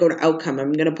then we're going to go to outcome.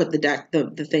 I'm going to put the deck,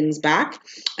 the things back.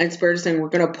 And Spirit is saying we're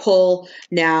going to pull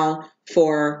now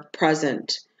for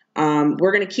present.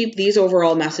 We're going to keep these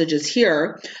overall messages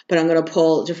here, but I'm going to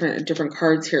pull different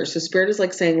cards here. So Spirit is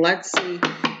like saying, let's see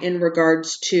in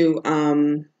regards to,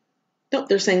 no,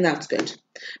 they're saying that's good.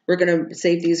 We're going to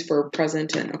save these for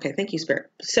present. And okay, thank you, Spirit.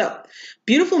 So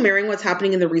beautiful mirroring what's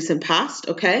happening in the recent past,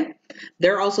 okay?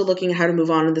 They're also looking at how to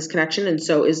move on in this connection, and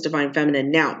so is Divine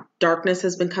Feminine. Now, darkness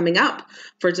has been coming up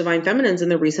for Divine Feminines in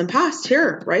the recent past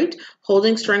here, right?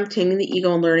 Holding strength, taming the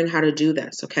ego, and learning how to do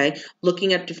this, okay?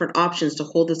 Looking at different options to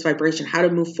hold this vibration, how to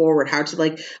move forward, how to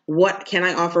like, what can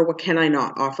I offer, what can I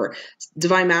not offer?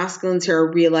 Divine Masculines here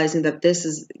are realizing that this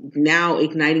is now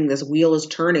igniting, this wheel is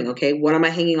turning, okay? What am I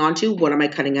hanging on to? What am I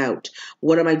cutting out?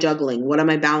 What am I juggling? What am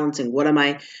I balancing? What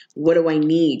do I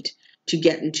need to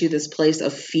get into this place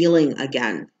of feeling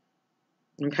again?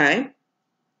 Okay.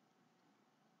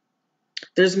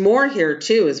 There's more here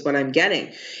too, is what I'm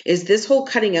getting. Is this whole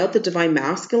cutting out the Divine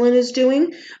Masculine is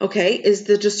doing, okay, is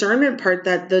the discernment part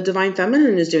that the Divine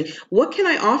Feminine is doing. What can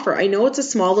I offer? I know it's a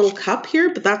small little cup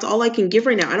here, but that's all I can give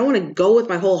right now. I don't want to go with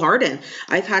my whole heart in.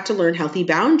 I've had to learn healthy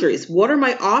boundaries. What are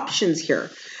my options here?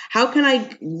 How can I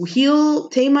heal,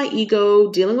 tame my ego,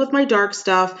 dealing with my dark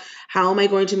stuff? How am I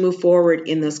going to move forward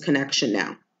in this connection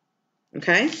now?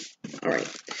 Okay. All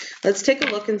right. Let's take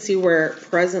a look and see where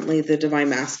presently the Divine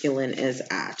Masculine is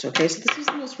at. Okay. So this is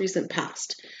the most recent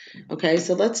past. Okay.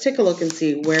 So let's take a look and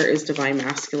see where is Divine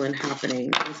Masculine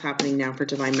happening. What's happening now for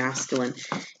Divine Masculine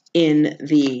in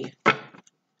the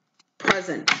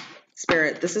present.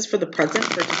 Spirit, this is for the present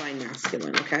for Divine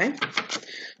Masculine. Okay.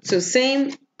 So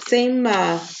same,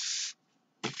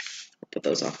 put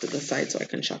those off to the side so I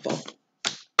can shuffle.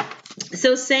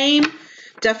 So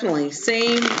definitely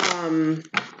same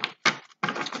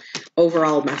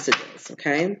overall messages,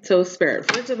 okay? So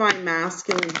Spirit, for Divine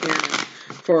Masculine here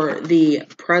for the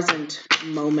present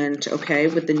moment, okay,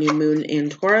 with the new moon in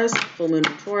Taurus, full moon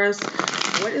in Taurus.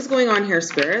 What is going on here,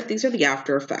 Spirit? These are the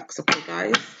after effects, okay,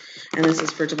 guys? And this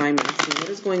is for Divine Masculine. What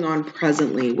is going on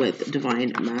presently with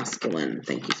Divine Masculine?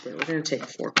 Thank you, Spirit. We're going to take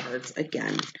 4 cards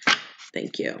again.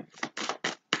 Thank you.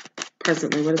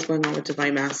 Presently, what is going on with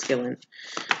Divine Masculine?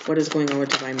 What is going on with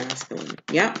Divine Masculine?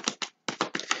 Yep.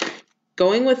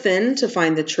 Going within to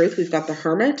find the truth. We've got the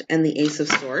Hermit and the Ace of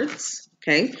Swords.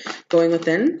 Okay. Going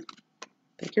within.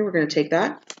 Thank you. We're going to take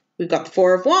that. We've got the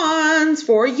 4 of Wands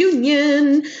for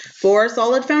union, for a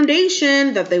solid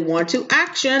foundation that they want to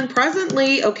action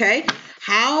presently. Okay.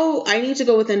 How I need to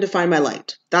go within to find my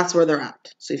light. That's where they're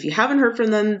at. So if you haven't heard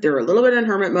from them, they're a little bit in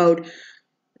hermit mode.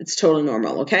 It's totally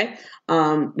normal, okay?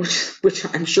 Which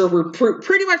I'm sure we're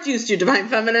pretty much used to, Divine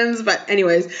Feminines. But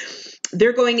anyways,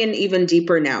 they're going in even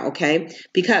deeper now, okay?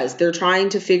 Because they're trying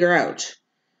to figure out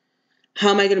how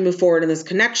am I going to move forward in this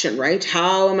connection, right?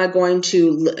 How am I going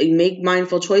to make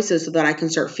mindful choices so that I can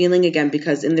start feeling again?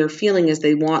 Because in their feeling is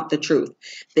they want the truth.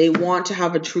 They want to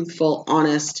have a truthful,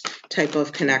 honest type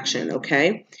of connection,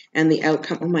 okay? And the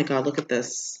outcome, oh my God, look at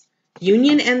this.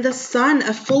 Union and the sun,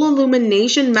 a full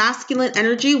illumination, masculine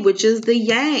energy, which is the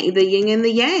yang, the yin and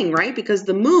the yang, right? Because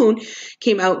the moon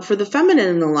came out for the feminine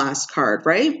in the last card,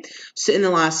 right? So in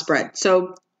the last spread.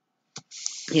 So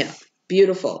yeah,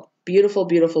 beautiful. Beautiful,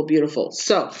 beautiful, beautiful.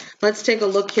 So let's take a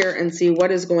look here and see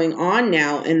what is going on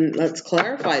now. And let's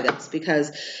clarify this,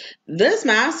 because this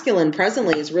masculine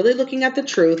presently is really looking at the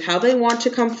truth, how they want to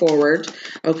come forward,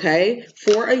 okay,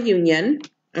 for a union.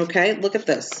 Okay, look at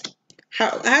this.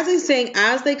 How, as he's saying,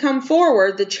 as they come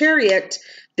forward, the Chariot,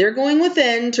 they're going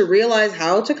within to realize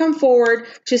how to come forward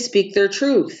to speak their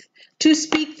truth. To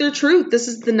speak their truth. This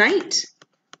is the Knight.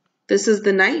 This is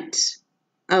the Knight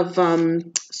of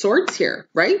Swords here,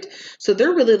 right? So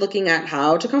they're really looking at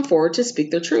how to come forward to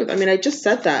speak their truth. I mean, I just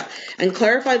said that and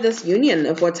clarify this union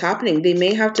of what's happening. They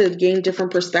may have to gain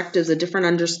different perspectives, a different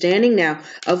understanding now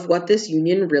of what this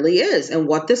union really is and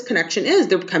what this connection is.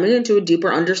 They're coming into a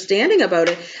deeper understanding about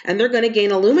it, and they're going to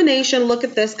gain illumination. Look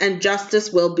at this, and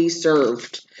justice will be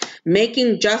served.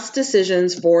 Making just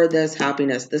decisions for this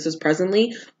happiness. This is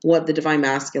presently what the Divine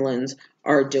Masculines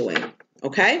are doing.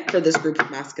 Okay, for this group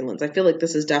of masculines. I feel like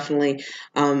this is definitely,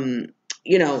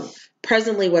 you know,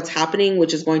 presently what's happening,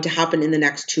 which is going to happen in the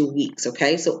next 2 weeks.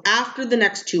 Okay, so after the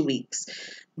next 2 weeks,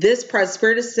 this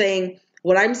Spirit is saying,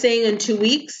 what I'm saying in 2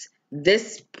 weeks,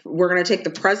 this, we're going to take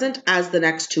the present as the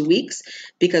next 2 weeks,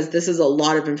 because this is a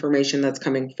lot of information that's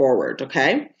coming forward.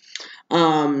 Okay.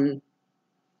 My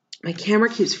camera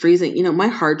keeps freezing. You know, my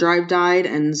hard drive died,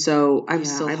 and so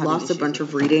I've lost a bunch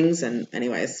of readings, and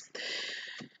anyways.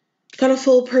 Got a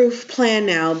foolproof plan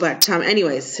now, but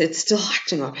anyways, it's still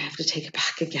acting up. I have to take it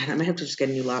back again. I might have to just get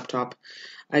a new laptop.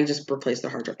 I just replaced the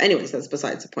hard drive. Anyways, that's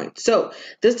besides the point. So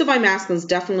this Divine Masculine is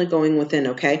definitely going within,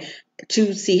 okay,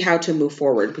 to see how to move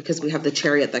forward, because we have the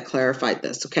Chariot that clarified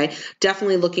this, okay?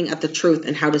 Definitely looking at the truth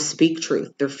and how to speak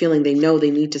truth. They're feeling they know they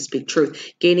need to speak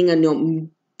truth, gaining a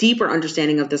deeper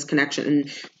understanding of this connection, and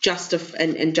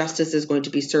justice is going to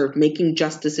be served, making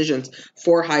just decisions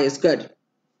for highest good,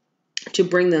 to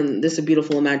bring them this a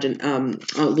beautiful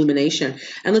illumination.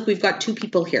 And look, we've got 2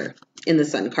 people here in the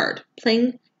Sun card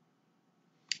playing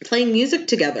music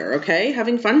together, okay,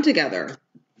 having fun together.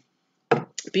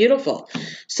 Beautiful.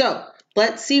 So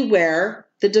let's see where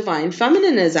the Divine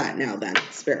Feminine is at now then,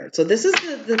 Spirit. So this is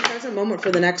the present moment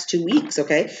for the next 2 weeks,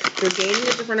 okay? They're gaining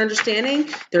a different understanding.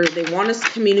 They want us to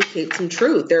communicate some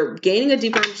truth. They're gaining a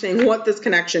deeper understanding of what this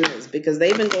connection is, because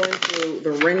they've been going through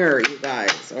the ringer, you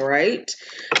guys, all right?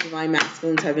 Divine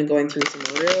Masculines have been going through some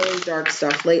really dark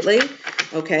stuff lately,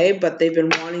 okay? But they've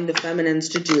been wanting the Feminines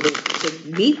to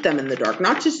meet them in the dark.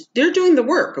 Not just, they're doing the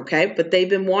work, okay? But they've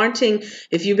been wanting,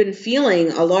 if you've been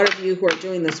feeling, a lot of you who are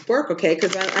doing this work, okay?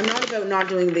 Because I'm not about not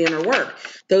doing the inner work.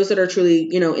 Those that are truly,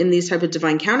 you know, in these type of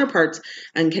divine counterparts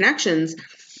and connections,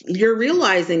 you're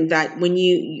realizing that when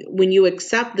you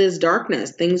accept this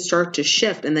darkness, things start to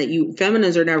shift, and that you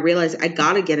feminines are now realizing, I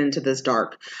got to get into this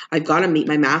dark. I've got to meet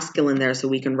my masculine there so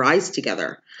we can rise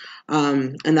together.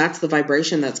 And that's the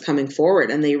vibration that's coming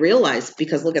forward. And they realize,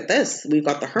 because look at this, we've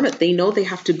got the Hermit. They know they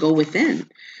have to go within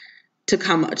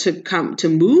to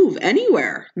move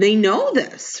anywhere. They know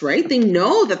this, right? They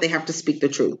know that they have to speak the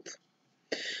truth.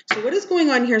 So what is going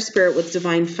on here, Spirit, with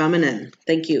Divine Feminine?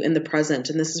 Thank you, in the present.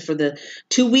 And this is for the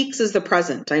 2 weeks is the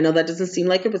present. I know that doesn't seem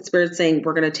like it, but Spirit's saying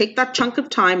we're going to take that chunk of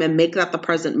time and make that the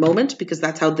present moment, because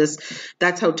that's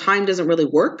how time doesn't really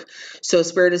work. So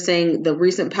Spirit is saying the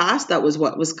recent past, that was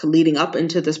what was leading up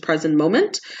into this present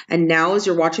moment. And now as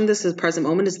you're watching this, the present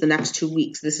moment is the next 2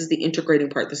 weeks. This is the integrating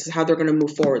part. This is how they're going to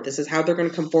move forward. This is how they're going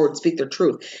to come forward and speak their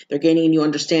truth. They're gaining a new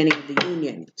understanding of the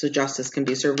union, so justice can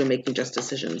be served and making just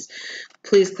decisions.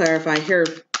 Please clarify here,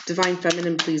 Divine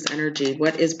Feminine, please, energy.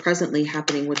 What is presently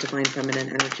happening with Divine Feminine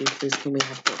energy? Please, can we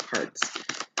have 4 cards?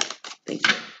 Thank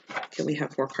you. Can we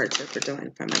have 4 cards here for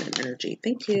Divine Feminine energy?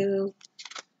 Thank you.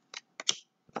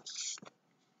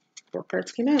 4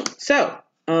 cards came out. So,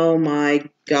 oh my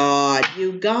God,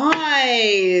 you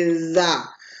guys.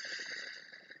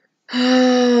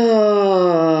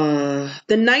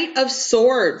 The Knight of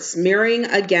Swords, mirroring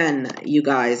again, you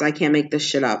guys. I can't make this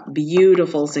shit up.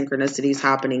 Beautiful synchronicities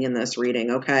happening in this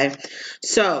reading, okay?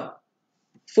 So,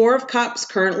 4 of Cups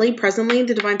currently, presently,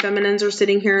 the Divine Feminines are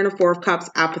sitting here in a 4 of Cups,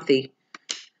 apathy.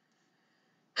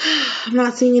 I'm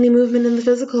not seeing any movement in the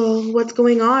physical. What's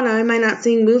going on? Am I not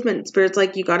seeing movement? Spirit's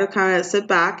like, you got to kind of sit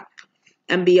back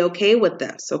and be okay with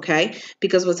this, okay?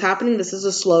 Because what's happening, this is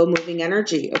a slow moving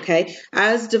energy, okay?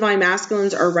 As divine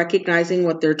masculines are recognizing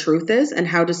what their truth is and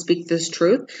how to speak this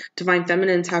truth, divine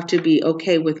feminines have to be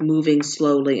okay with moving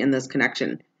slowly in this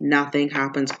connection. Nothing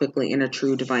happens quickly in a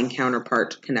true divine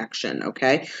counterpart connection,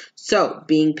 okay? So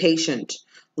being patient,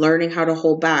 learning how to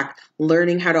hold back,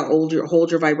 learning how to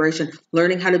hold your vibration,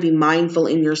 learning how to be mindful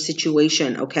in your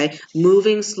situation, okay?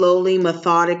 Moving slowly,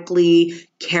 methodically,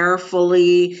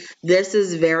 carefully. This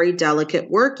is very delicate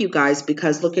work, you guys,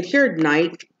 because look at here,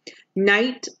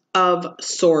 Knight of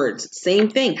Swords. Same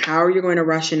thing. How are you going to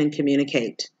rush in and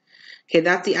communicate? Okay,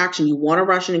 that's the action. You want to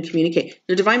rush in and communicate.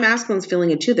 Your divine masculine's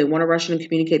feeling it too. They want to rush in and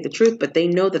communicate the truth, but they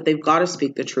know that they've got to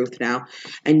speak the truth now.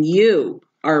 And you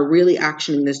are really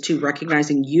actioning this too,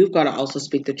 recognizing you've got to also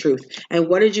speak the truth. And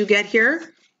what did you get here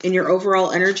in your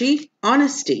overall energy?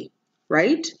 Honesty,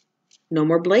 right? No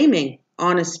more blaming.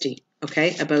 Honesty,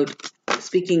 okay? About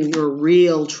speaking your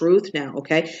real truth now,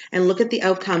 okay? And look at the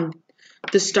outcome.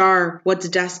 The star, what's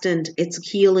destined? It's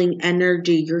healing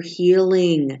energy. You're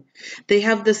healing. They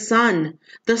have the sun.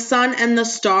 The sun and the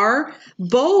star,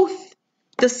 both.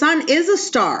 The sun is a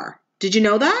star. Did you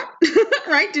know that?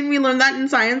 Right? Didn't we learn that in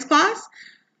science class?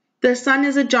 The sun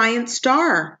is a giant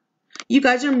star. You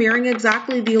guys are mirroring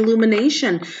exactly the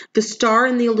illumination, the star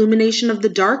and the illumination of the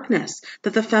darkness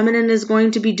that the feminine is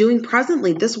going to be doing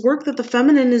presently. This work that the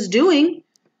feminine is doing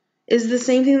is the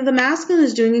same thing that the masculine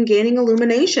is doing in gaining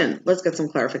illumination. Let's get some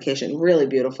clarification. Really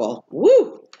beautiful.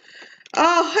 Woo!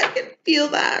 Oh, I can feel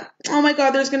that. Oh my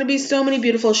God, there's going to be so many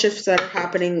beautiful shifts that are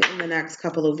happening in the next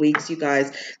couple of weeks, you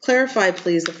guys. Clarify,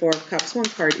 please, the Four of Cups. One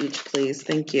card each, please.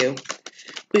 Thank you.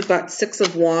 We've got Six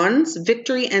of Wands,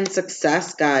 victory and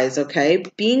success, guys, okay?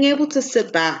 Being able to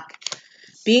sit back,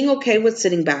 being okay with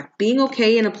sitting back, being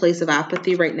okay in a place of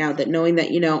apathy right now, that knowing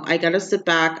that, you know, I got to sit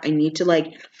back. I need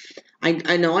to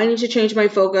I know I need to change my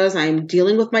focus. I'm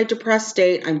dealing with my depressed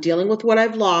state. I'm dealing with what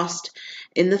I've lost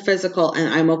in the physical, and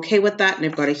I'm okay with that, and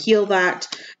I've got to heal that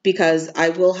because I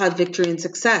will have victory and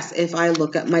success if I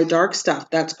look at my dark stuff.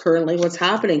 That's currently what's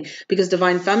happening because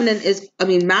divine feminine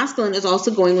masculine is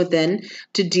also going within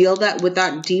to deal with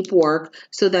that deep work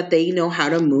so that they know how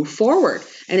to move forward.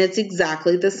 And it's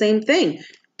exactly the same thing.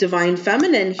 Divine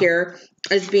feminine here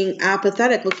is being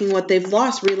apathetic, looking what they've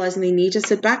lost, realizing they need to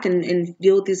sit back and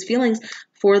deal with these feelings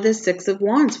for this Six of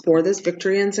Wands, for this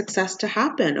victory and success to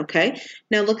happen, okay?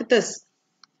 Now look at this.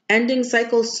 Ending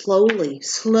cycles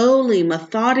slowly,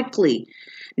 methodically.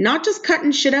 Not just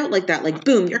cutting shit out like that, like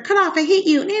boom, you're cut off, I hate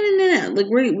you,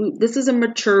 Like this is a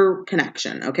mature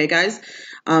connection, okay, guys?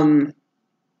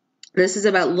 This is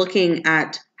about looking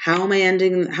at how am I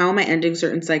ending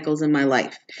certain cycles in my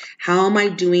life? How am I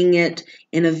doing it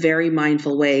in a very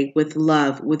mindful way, with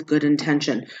love, with good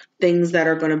intention, things that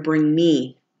are going to bring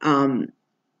me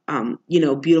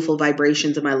beautiful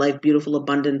vibrations in my life, beautiful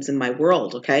abundance in my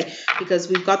world, okay? Because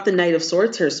we've got the Knight of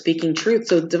Swords here speaking truth.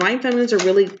 So divine feminines are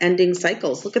really ending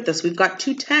cycles. Look at this. We've got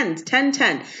two tens, 10,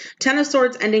 10. 10 of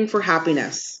Swords ending for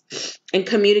happiness and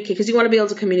communicate, because you want to be able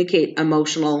to communicate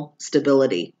emotional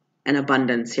stability and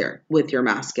abundance here with your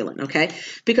masculine, okay?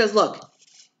 Because look,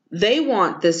 they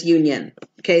want this union,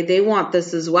 okay? They want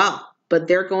this as well. But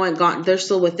they're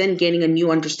still within gaining a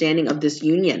new understanding of this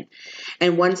union.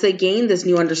 And once they gain this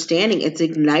new understanding, it's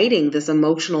igniting this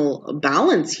emotional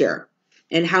balance here.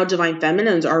 And how divine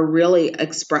feminines are really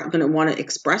going to want to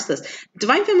express this.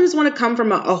 Divine feminines want to come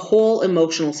from a whole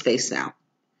emotional space now.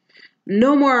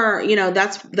 No more,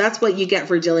 that's what you get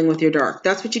for dealing with your dark.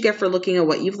 That's what you get for looking at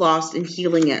what you've lost and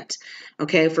healing it,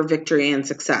 okay, for victory and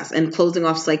success, and closing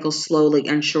off cycles slowly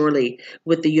and surely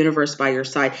with the universe by your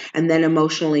side, and then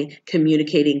emotionally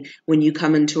communicating when you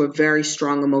come into a very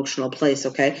strong emotional place,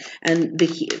 okay? And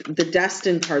the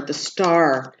destined card, the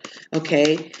star,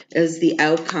 okay, is the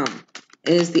outcome.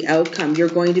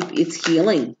 It's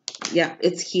healing. Yeah,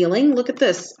 it's healing. Look at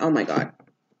this. Oh my God.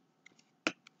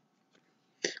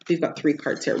 We've got 3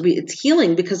 cards here. It's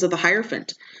healing because of the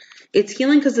Hierophant. It's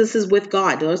healing because this is with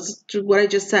God. That's what I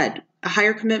just said. A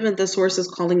higher commitment the source is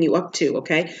calling you up to,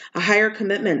 okay? A higher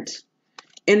commitment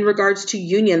in regards to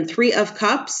union. 3 of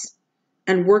Cups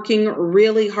and working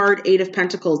really hard, 8 of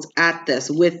Pentacles at this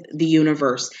with the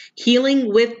universe.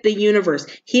 Healing with the universe.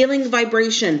 Healing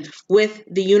vibration with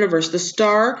the universe. The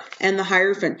star and the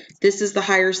Hierophant. This is the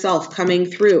higher self coming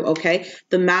through, okay?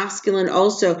 The masculine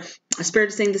also Spirit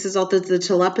is saying this is all the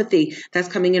telepathy that's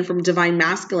coming in from divine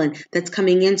masculine, that's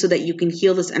coming in so that you can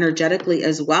heal this energetically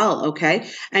as well, okay?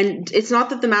 And it's not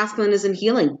that the masculine isn't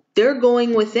healing. They're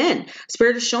going within.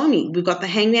 Spirit is showing me we've got the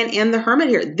hangman and the hermit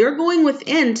here. They're going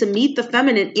within to meet the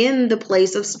feminine in the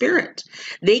place of spirit.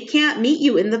 They can't meet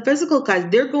you in the physical, guys.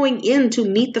 They're going in to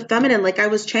meet the feminine, like I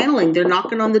was channeling. They're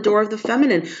knocking on the door of the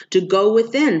feminine to go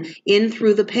within, in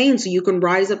through the pain so you can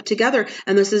rise up together.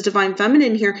 And this is divine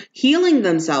feminine here, healing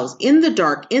themselves in the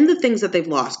dark, in the things that they've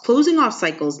lost, closing off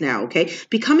cycles now, okay?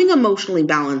 Becoming emotionally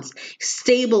balanced,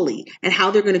 stably, and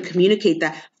how they're going to communicate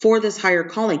that for this higher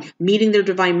calling, meeting their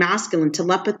divine masculine,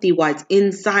 telepathy-wise,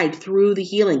 inside, through the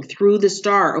healing, through the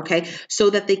star, okay? So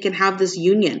that they can have this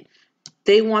union.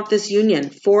 They want this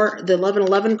union. For the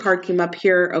 1111 card came up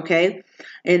here, okay?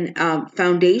 And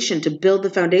foundation, to build the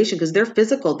foundation, because they're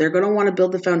physical. They're going to want to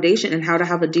build the foundation and how to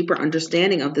have a deeper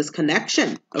understanding of this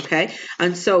connection, okay?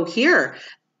 And so here,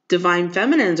 divine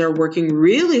feminines are working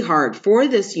really hard for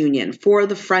this union, for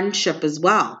the friendship as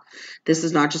well. This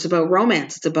is not just about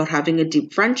romance. It's about having a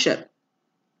deep friendship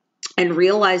and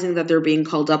realizing that they're being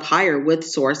called up higher with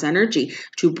source energy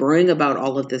to bring about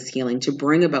all of this healing, to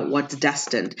bring about what's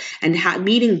destined, and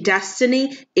meeting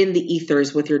destiny in the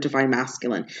ethers with your divine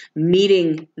masculine,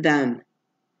 meeting them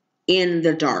in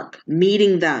the dark,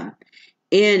 meeting them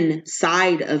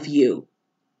inside of you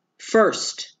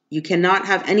first. You cannot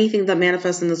have anything that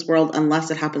manifests in this world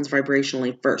unless it happens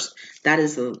vibrationally first. That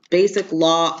is the basic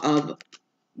law of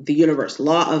the universe,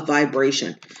 law of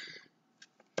vibration.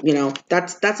 You know,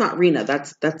 that's not Rena,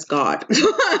 that's God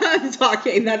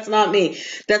talking. That's not me.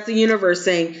 That's the universe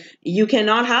saying, you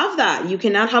cannot have that. You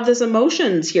cannot have this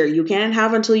emotions here. You can't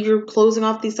have until you're closing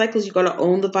off these cycles. You got to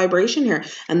own the vibration here.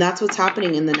 And that's what's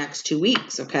happening in the next 2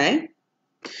 weeks. Okay.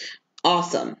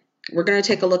 Awesome. We're going to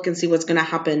take a look and see what's going to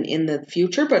happen in the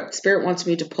future, but Spirit wants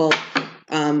me to pull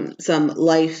some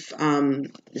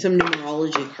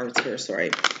numerology cards here, sorry,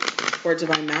 for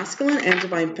divine masculine and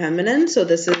divine feminine. So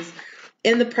this is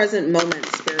in the present moment.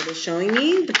 Spirit is showing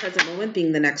me the present moment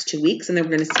being the next 2 weeks, and then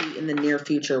we're going to see in the near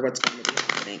future what's going to be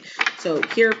happening. So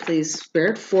here, please,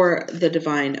 Spirit, for the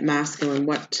divine masculine,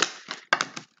 what?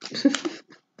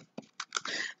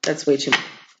 That's way too much.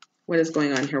 What is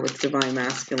going on here with divine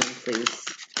masculine, please?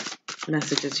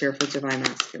 Messages here for divine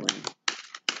masculine.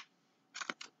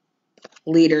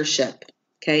 Leadership,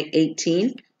 okay,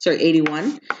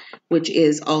 81, which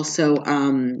is also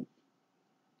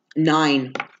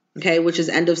 9, okay, which is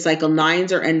end of cycle.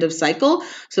 9s are end of cycle,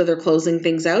 so they're closing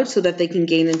things out so that they can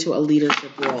gain into a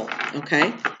leadership role,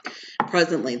 okay?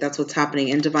 Presently, that's what's happening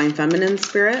in divine feminine,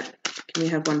 Spirit. Can we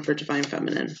have one for divine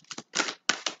feminine?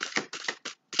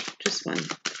 Just one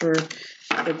for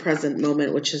the present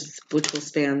moment, which will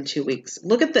span 2 weeks.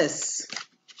 Look at this.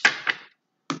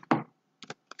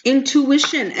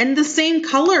 Intuition, and the same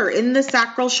color in the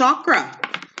sacral chakra.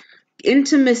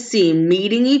 Intimacy,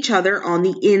 meeting each other on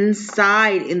the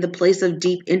inside in the place of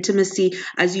deep intimacy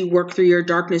as you work through your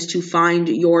darkness to find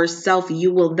yourself.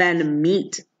 You will then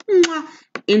meet.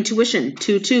 Intuition,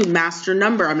 2-2, master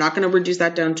number. I'm not going to reduce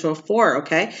that down to a 4,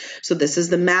 okay? So this is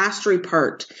the mastery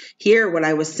part. Here, what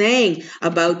I was saying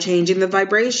about changing the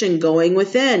vibration, going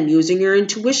within, using your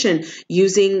intuition,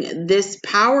 using this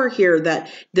power here,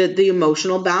 that the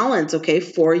emotional balance, okay,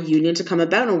 for union to come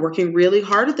about, and working really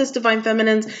hard at this, divine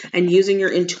feminines, and using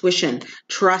your intuition,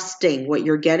 trusting what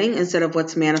you're getting instead of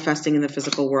what's manifesting in the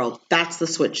physical world. That's the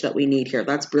switch that we need here.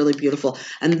 That's really beautiful.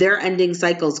 And they're ending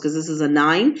cycles because this is a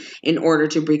 9 in order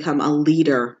to become a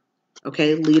leader,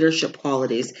 okay? Leadership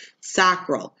qualities.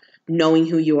 Sacral, knowing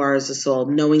who you are as a soul,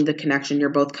 knowing the connection. You're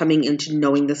both coming into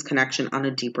knowing this connection on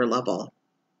a deeper level.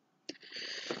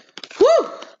 Whew!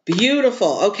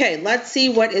 Beautiful. Okay, let's see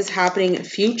what is happening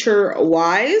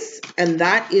future-wise. And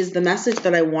that is the message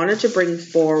that I wanted to bring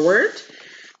forward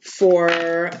for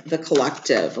the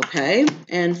collective, okay?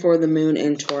 And for the moon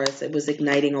in Taurus. It was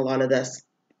igniting a lot of this.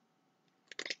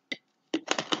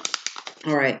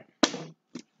 All right.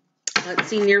 Let's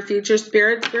see, near future,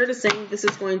 Spirit. Spirit is saying this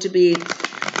is going to be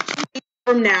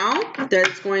from now, that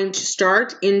it's going to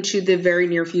start into the very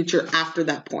near future after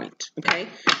that point, okay?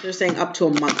 They're saying up to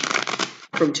a month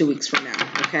from 2 weeks from now,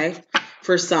 okay?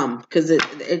 For some, because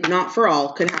it not for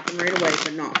all, could happen right away,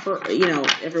 but not for, you know,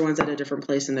 everyone's at a different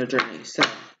place in their journey, so.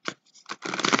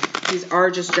 These are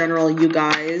just general, you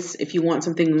guys. If you want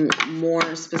something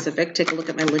more specific, take a look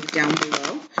at my link down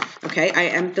below. Okay,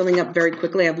 I am filling up very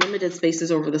quickly. I have limited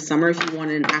spaces over the summer. If you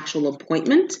want an actual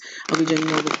appointment, I'll be doing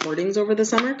more recordings over the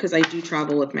summer because I do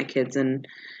travel with my kids and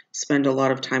spend a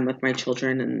lot of time with my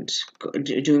children and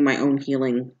doing my own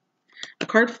healing. A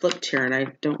card flipped here and I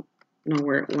don't know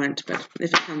where it went, but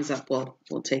if it comes up,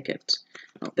 we'll take it.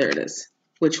 Oh, there it is.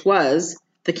 Which was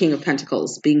the King of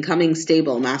Pentacles, becoming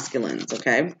stable masculines.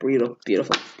 Okay, beautiful,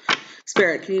 beautiful.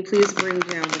 Spirit, can you please bring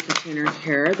down the container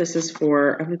here? This is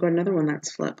for, oh, we've got another one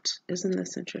that's flipped. Isn't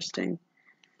this interesting?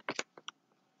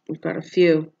 We've got a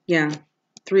few. Yeah.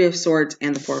 3 of Swords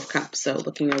and the 4 of Cups. So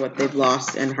looking at what they've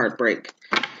lost and heartbreak.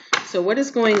 So what is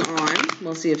going on?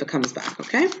 We'll see if it comes back,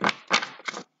 okay?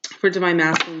 For Divine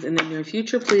Masculines in the near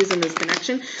future, please, in this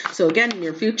connection. So again,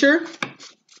 near future,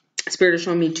 Spirit is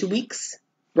showing me 2 weeks.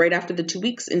 Right after the 2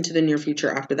 weeks into the near future.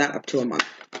 After that, up to a month.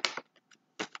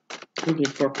 We need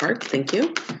 4 cards. Thank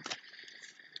you.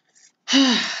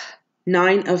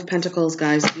 9 of Pentacles,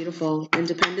 guys. Beautiful.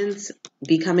 Independence,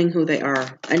 becoming who they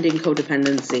are. Ending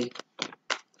codependency.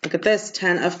 Look at this.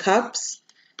 10 of Cups.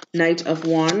 Knight of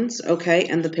Wands. Okay.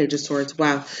 And the Page of Swords.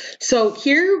 Wow. So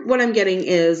here what I'm getting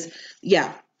is,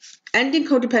 yeah, ending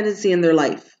codependency in their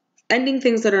life. Ending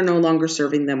things that are no longer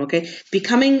serving them. Okay.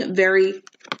 Becoming very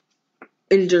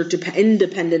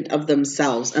independent of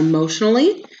themselves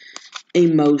emotionally,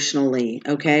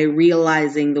 okay,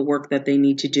 realizing the work that they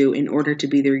need to do in order to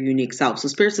be their unique self. So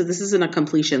Spirit says this isn't a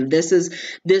completion. This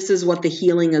is what the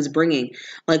healing is bringing.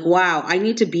 Like, wow, I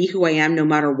need to be who I am no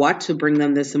matter what to bring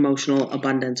them this emotional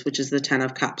abundance, which is the 10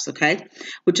 of Cups, okay,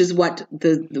 which is what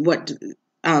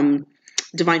Divine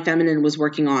Feminine was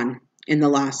working on. In the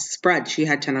last spread, she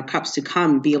had 10 of Cups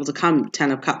to be able to come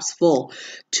 10 of Cups full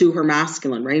to her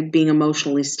masculine, right? Being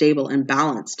emotionally stable and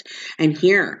balanced. And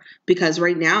here, because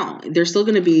right now, there's not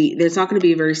going to be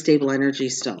a very stable energy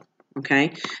still,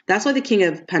 okay? That's why the King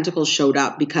of Pentacles showed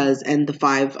up and the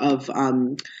 5 of,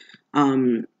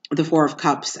 the 4 of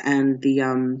Cups and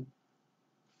the,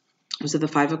 was it the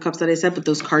 5 of Cups that I said? But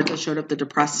those cards that showed up, the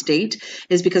depressed state,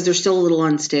 is because they're still a little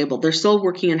unstable. They're still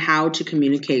working on how to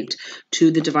communicate to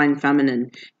the Divine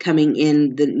Feminine coming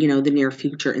in the near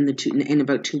future in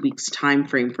about 2 weeks time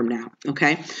frame from now.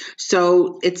 Okay,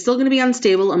 so it's still going to be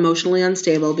unstable, emotionally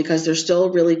unstable, because they're still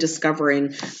really discovering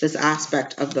this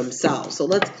aspect of themselves. So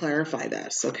let's clarify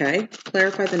this. Okay,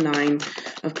 clarify the 9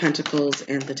 of Pentacles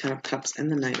and the 10 of Cups and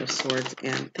the Knight of Swords.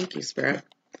 And thank you, Spirit.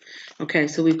 Okay,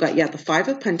 so we've got, the 5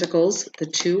 of Pentacles, the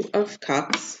 2 of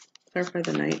Cups. Clarify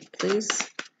the Knight, please.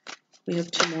 We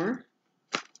have 2 more.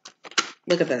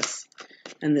 Look at this.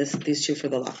 And these 2 for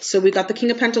the left. So we got the King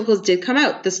of Pentacles did come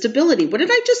out. The stability. What did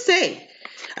I just say?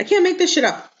 I can't make this shit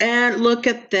up. And look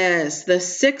at this. The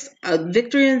 6 of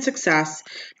victory and success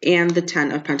and the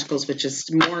 10 of Pentacles, which is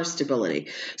more stability.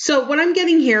 So what I'm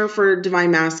getting here for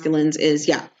Divine Masculines is,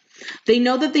 they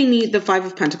know that they need the 5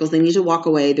 of Pentacles. They need to walk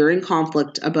away. They're in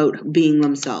conflict about being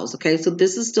themselves, okay? So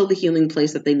this is still the healing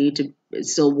place that they need to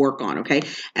still work on, okay?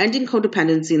 Ending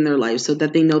codependency in their life so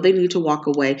that they know they need to walk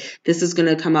away. This is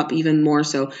going to come up even more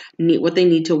so, what they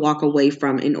need to walk away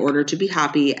from in order to be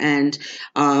happy, and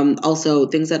also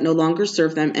things that no longer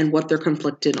serve them and what they're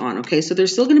conflicted on, okay? So they're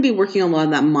still going to be working on a lot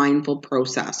of that mindful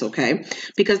process, okay?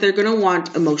 Because they're going to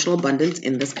want emotional abundance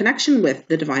in this connection with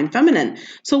the Divine Feminine.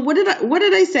 So what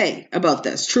did I say about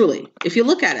this? Truly, if you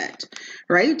look at it,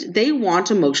 right? They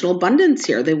want emotional abundance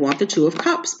here. They want the 2 of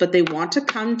Cups, but they want to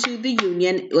come to the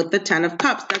union with the 10 of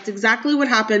Cups. That's exactly what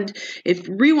happened. If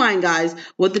rewind, guys,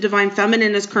 what the Divine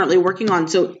Feminine is currently working on.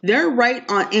 So they're right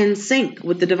on in sync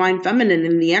with the Divine Feminine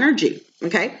in the energy.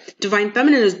 Okay, Divine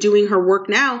Feminine is doing her work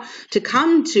now to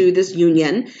come to this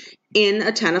union in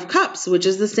a 10 of Cups, which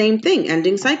is the same thing,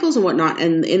 ending cycles and whatnot.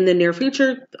 And in the near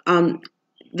future,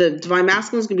 the Divine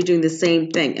Masculine is going to be doing the same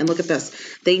thing. And look at this.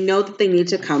 They know that they need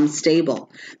to come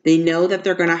stable. They know that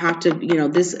they're going to have to,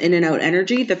 this in and out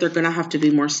energy, that they're going to have to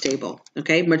be more stable.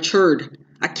 Okay. Matured.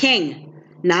 A king,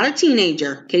 not a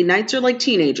teenager. Okay. Knights are like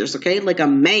teenagers. Okay. Like a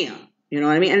man. You know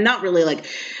what I mean? And not really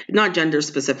not gender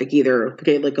specific either.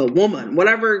 Okay. Like a woman,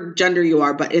 whatever gender you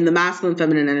are, but in the masculine,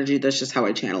 feminine energy, that's just how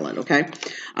I channel it. Okay.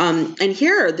 And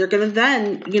here they're going to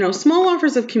then, small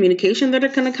offers of communication that are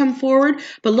going to come forward,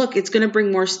 but look, it's going to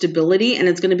bring more stability and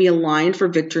it's going to be aligned for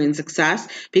victory and success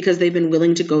because they've been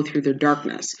willing to go through their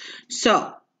darkness.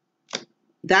 So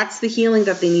that's the healing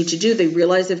that they need to do. They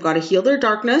realize they've got to heal their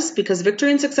darkness because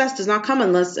victory and success does not come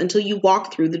until you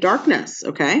walk through the darkness.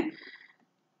 Okay.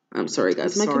 I'm sorry,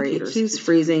 guys. My computer keeps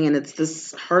freezing, and it's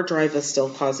this hard drive is still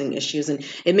causing issues. And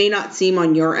it may not seem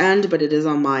on your end, but it is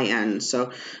on my end.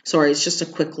 So, sorry, it's just a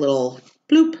quick little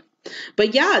bloop.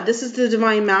 But yeah, this is the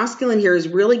divine masculine here is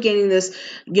really gaining this,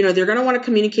 they're going to want to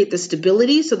communicate the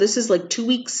stability. So this is like 2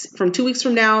 weeks, from 2 weeks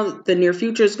from now, the near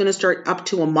future is going to start up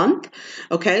to a month.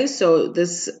 Okay. So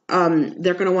this,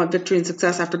 they're going to want victory and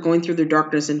success after going through their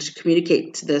darkness, and to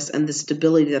communicate this and the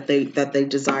stability that they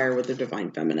desire with their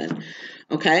divine feminine.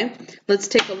 Okay. Let's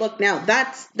take a look now.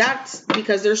 That's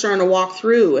because they're starting to walk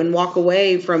through and walk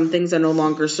away from things that no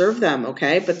longer serve them.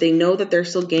 Okay. But they know that they're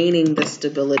still gaining this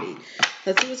stability.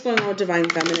 Let's see what's going on with divine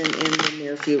feminine in the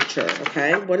near future.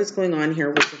 Okay. What is going on here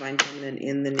with divine feminine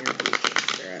in the near future,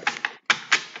 Spirit?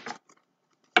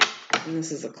 And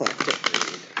this is a collective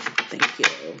read. Thank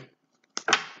you.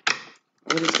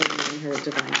 What is going on here with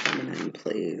divine feminine,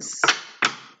 please?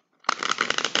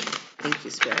 Thank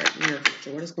you, Spirit. Near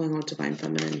future. What is going on with divine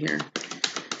feminine here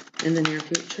in the near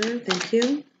future? Thank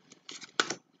you.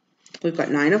 We've got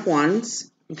 9 of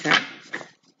Wands. Okay.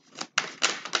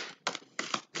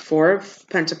 4 of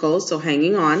Pentacles. So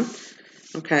hanging on.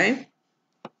 Okay.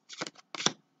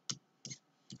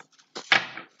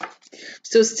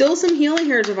 So still some healing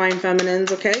here, divine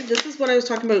feminines. Okay. This is what I was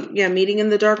talking about. Yeah. Meeting in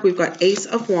the dark. We've got Ace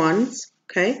of Wands.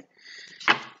 Okay.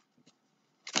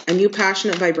 A new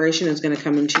passionate vibration is going to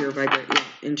come into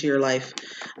your life.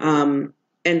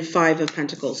 And 5 of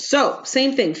Pentacles. So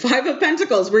same thing, 5 of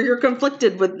Pentacles, where you're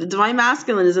conflicted with the divine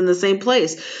masculine is in the same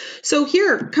place. So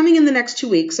here, coming in the next 2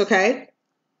 weeks, okay,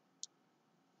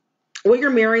 what you're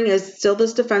mirroring is still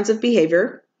this defensive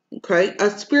behavior, okay,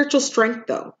 a spiritual strength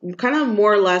though, kind of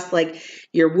more or less like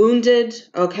you're wounded,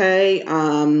 okay,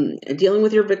 dealing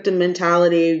with your victim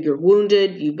mentality, you're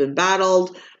wounded, you've been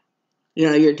battled,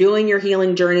 you're doing your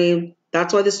healing journey.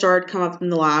 That's why the star had come up in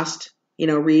the last,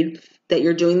 read, that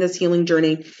you're doing this healing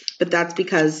journey. But that's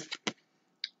because,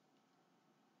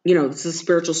 it's a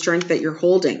spiritual strength that you're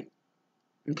holding.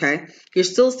 Okay. You're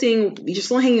still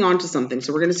hanging on to something.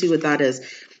 So we're going to see what that is.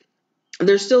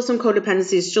 There's still some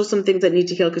codependency, still some things that need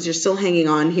to heal because you're still hanging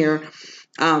on here.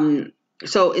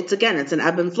 So it's an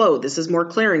ebb and flow. This is more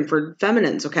clearing for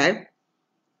feminines. Okay.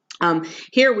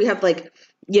 Here we have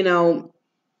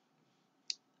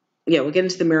we'll get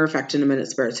into the mirror effect in a minute,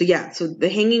 Spirit. So so the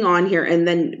hanging on here,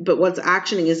 but what's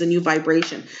actioning is a new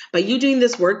vibration. By you doing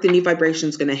this work, the new vibration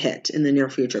is going to hit in the near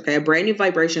future, okay? A brand new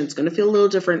vibration. It's going to feel a little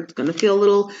different. It's going to feel a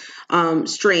little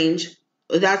strange.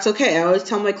 That's okay. I always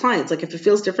tell my clients, if it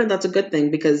feels different, that's a good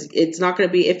thing, because it's not going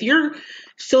to be, if you're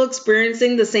still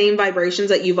experiencing the same vibrations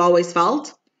that you've always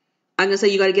felt, I'm going to say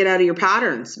you got to get out of your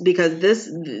patterns, because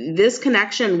this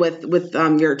connection with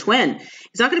your twin,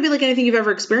 it's not going to be like anything you've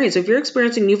ever experienced. So if you're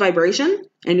experiencing new vibration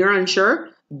and you're unsure,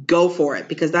 go for it,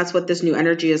 because that's what this new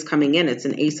energy is coming in. It's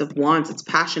an Ace of Wands. It's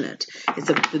passionate. It's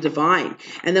the divine.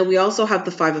 And then we also have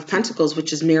the 5 of Pentacles,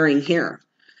 which is mirroring here,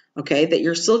 okay, that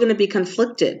you're still going to be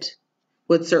conflicted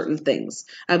with certain things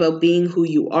about being who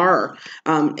you are.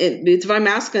 It's divine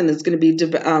masculine is going to be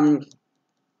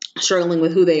struggling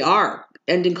with who they are,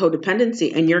 ending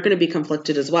codependency, and you're going to be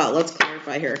conflicted as well. Let's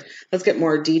clarify here. Let's get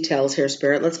more details here,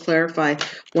 Spirit. Let's clarify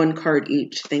 1 card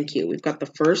each. Thank you. We've got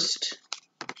the first.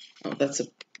 Oh, that's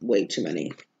way too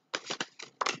many.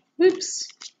 Whoops.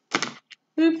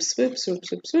 Whoops, whoops,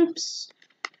 whoops, whoops, whoops.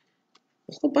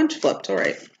 A whole bunch flipped. All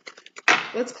right.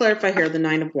 Let's clarify here the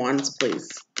 9 of Wands, please.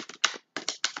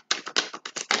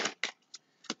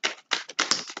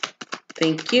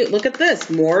 Thank you. Look at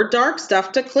this. More dark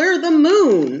stuff to clear the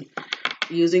moon.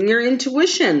 Using your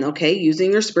intuition, okay?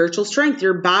 Using your spiritual strength.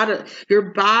 You're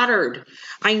battered.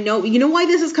 I know. You know why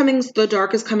this is coming, the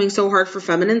dark is coming so hard for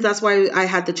feminines? That's why I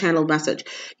had the channeled message.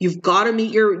 You've got to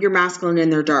meet your masculine in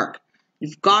their dark.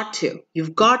 You've got to.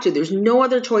 You've got to. There's no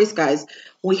other choice, guys.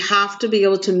 We have to be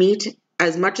able to meet.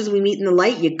 As much as we meet in the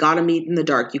light, you got to meet in the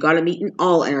dark. You got to meet in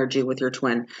all energy with your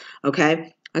twin,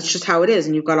 okay? That's just how it is.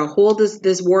 And you've got to hold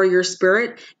this warrior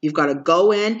spirit. You've got to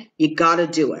go in. You got to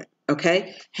do it.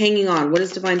 Okay. Hanging on. What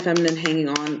is divine feminine hanging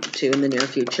on to in the near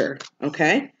future?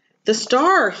 Okay. The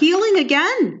star, healing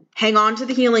again. Hang on to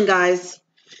the healing, guys.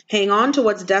 Hang on to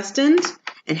what's destined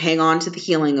and hang on to the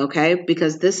healing. Okay.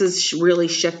 Because this is really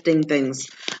shifting things.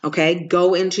 Okay.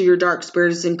 Go into your dark.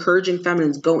 Spirit is encouraging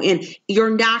feminines. Go in.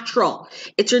 You're natural.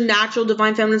 It's your natural.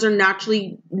 Divine feminines are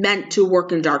naturally meant to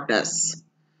work in darkness.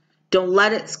 Don't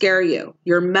let it scare you.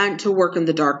 You're meant to work in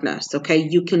the darkness, okay?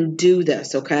 You can do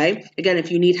this, okay? Again,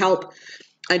 if you need help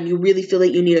and you really feel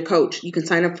that you need a coach, you can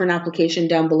sign up for an application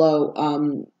down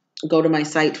below. Go to my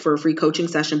site for a free coaching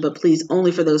session, but please,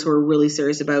 only for those who are really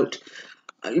serious about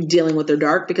dealing with their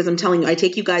dark, because I'm telling you, I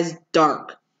take you guys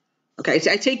dark, Okay,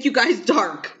 I take you guys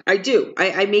dark. I do.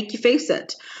 I make you face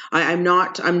it. I'm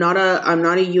not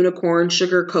a unicorn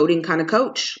sugar coating kind of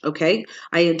coach. Okay,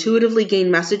 I intuitively gain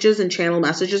messages and channel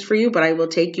messages for you, but I will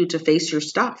take you to face your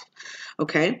stuff.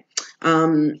 Okay,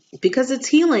 because it's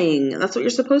healing. That's what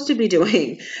you're supposed to be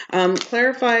doing.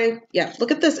 Clarify. Yeah, look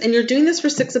at this, and you're doing this for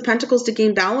Six of Pentacles to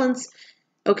gain balance.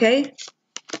 Okay.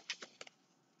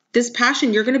 This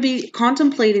passion, you're going to be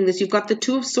contemplating this. You've got the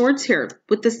Two of Swords here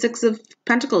with the Six of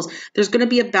Pentacles. There's going to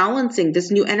be a balancing. This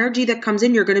new energy that comes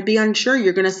in, you're going to be unsure.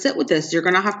 You're going to sit with this. You're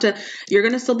going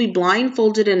to still be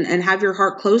blindfolded and have your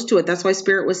heart close to it. That's why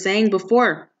Spirit was saying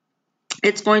before,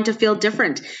 it's going to feel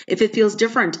different. If it feels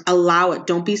different, allow it.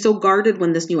 Don't be so guarded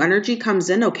when this new energy comes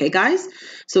in, okay, guys?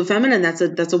 So feminine,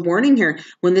 that's a warning here.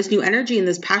 When this new energy and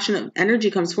this passionate energy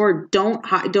comes forward,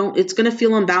 it's going to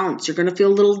feel unbalanced. You're going to feel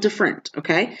a little different,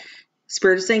 okay?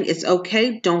 Spirit is saying it's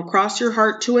okay. Don't cross your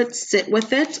heart to it. Sit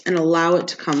with it and allow it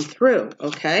to come through,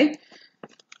 okay?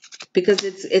 Because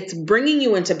it's bringing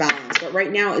you into balance, but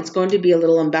right now it's going to be a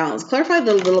little unbalanced. Clarify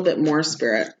that a little bit more,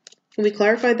 Spirit. Can we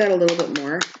clarify that a little bit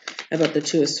more? About the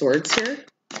Two of Swords here.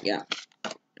 Yeah.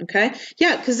 Okay.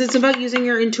 Yeah, because it's about using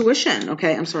your intuition.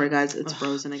 Okay. I'm sorry, guys. It's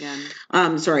frozen again.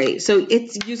 Sorry. So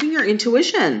it's using your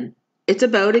intuition. It's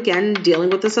about, again, dealing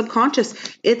with the subconscious.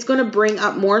 It's going to bring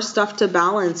up more stuff to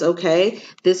balance. Okay.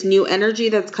 This new energy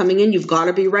that's coming in, you've got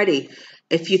to be ready.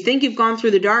 If you think you've gone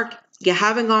through the dark, you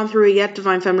haven't gone through it yet,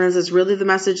 Divine Feminines. It's really the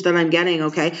message that I'm getting,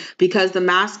 okay? Because the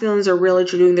masculines are really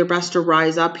doing their best to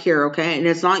rise up here, okay? And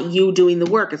it's not you doing the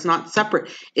work. It's not separate.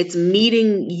 It's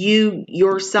meeting you,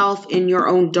 yourself in your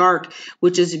own dark,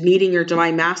 which is meeting your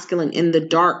Divine Masculine in the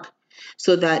dark,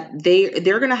 so that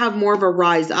they're going to have more of a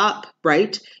rise up,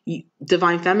 right?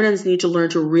 Divine Feminines need to learn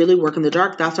to really work in the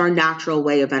dark. That's our natural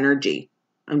way of energy.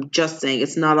 I'm just saying,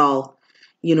 it's not all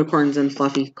unicorns and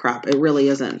fluffy crap. It really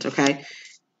isn't, okay?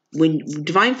 When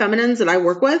Divine Feminines that I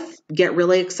work with get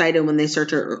really excited when they start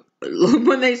to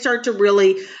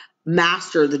really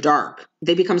master the dark,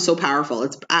 they become so powerful.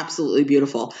 It's absolutely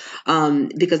beautiful,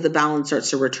 because the balance starts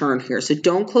to return here. So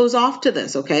don't close off to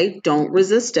this, okay? Don't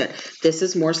resist it. This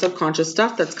is more subconscious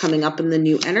stuff that's coming up in the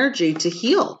new energy to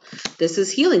heal. This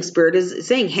is healing. Spirit is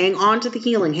saying, hang on to the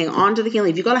healing. Hang on to the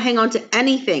healing. If you got to hang on to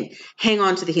anything, hang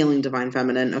on to the healing, Divine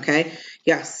Feminine, okay?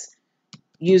 Yes.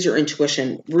 Use your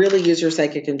intuition. Really use your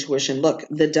psychic intuition. Look,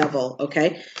 the Devil,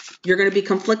 okay? You're going to be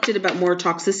conflicted about more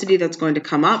toxicity that's going to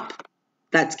come up.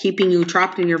 That's keeping you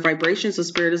trapped in your vibration. So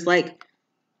Spirit is like,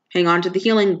 hang on to the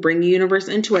healing. Bring the universe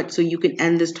into it so you can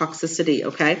end this toxicity,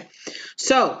 okay?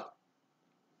 So,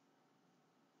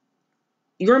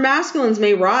 your masculines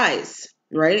may rise,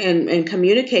 right? And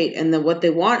communicate and what they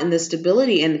want and the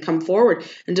stability and come forward.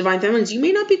 And Divine Feminines, you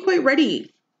may not be quite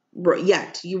ready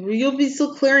yet. You'll be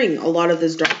still clearing a lot of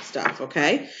this dark stuff,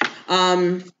 okay?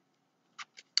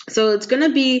 So it's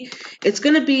gonna be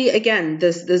again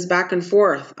this back and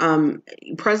forth.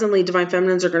 Presently, Divine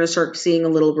Feminines are gonna start seeing a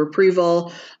little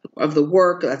reprieval of the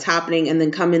work that's happening, and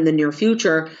then come in the near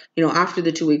future, you know, after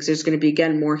the 2 weeks, there's gonna be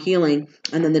again more healing,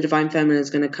 and then the Divine Feminine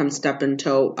is gonna come step and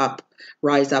toe up,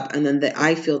 rise up, and then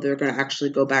I feel they're gonna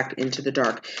actually go back into the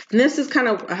dark. And this is kind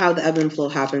of how the ebb and flow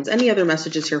happens. Any other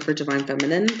messages here for Divine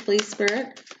Feminine, please,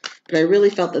 Spirit? But I really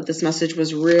felt that this message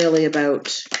was really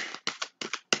about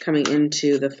coming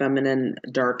into the feminine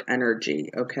dark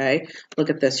energy, okay? Look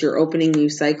at this. You're opening new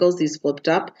cycles. These flipped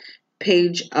up.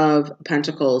 Page of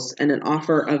Pentacles and an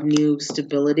offer of new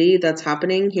stability that's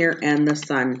happening here, and the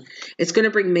Sun. It's going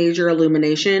to bring major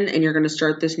illumination, and you're going to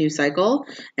start this new cycle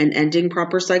and ending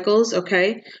proper cycles,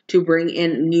 okay, to bring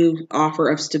in new offer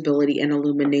of stability and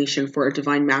illumination for a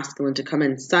Divine Masculine to come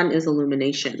in. Sun is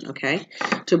illumination, okay,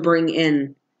 to bring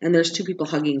in, and there's two people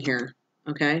hugging here,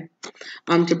 okay,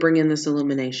 to bring in this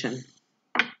illumination.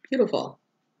 Beautiful.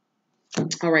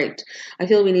 All right. I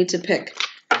feel we need to pick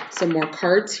some more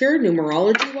cards here,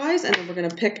 numerology wise, and then we're going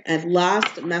to pick a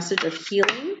last message of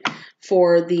healing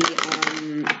for the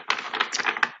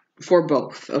for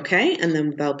both, okay? And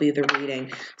then that'll be the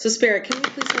reading. So Spirit, can we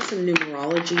please have some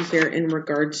numerology here in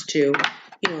regards to,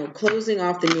 you know, closing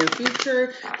off the near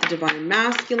future, the Divine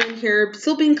Masculine here,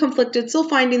 still being conflicted, still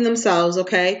finding themselves,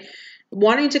 okay?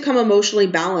 Wanting to come emotionally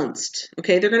balanced,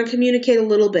 okay? They're going to communicate a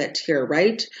little bit here,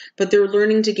 right? But they're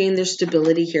learning to gain their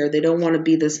stability here. They don't want to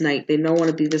be this knight. They don't want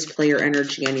to be this player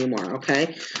energy anymore,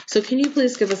 okay? So can you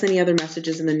please give us any other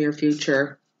messages in the near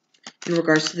future in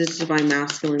regards to this Divine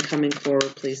Masculine coming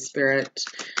forward, please, Spirit,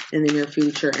 in the near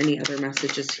future? Any other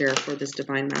messages here for this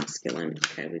Divine Masculine?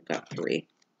 Okay, we've got 3.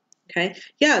 Okay,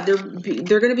 yeah, they're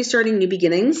going to be starting new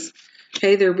beginnings.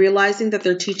 Okay, they're realizing that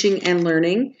they're teaching and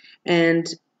learning, and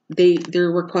they're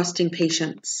requesting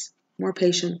patience. More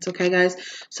patience, okay, guys?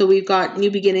 So we've got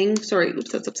new beginning. Sorry,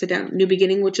 oops, that's upside down. New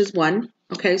beginning, which is 1.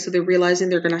 Okay, so they're realizing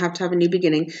they're going to have a new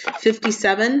beginning.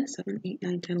 57, 7, 8,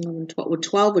 9, 10, 11, 12, with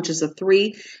 12, which is a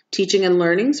 3. Teaching and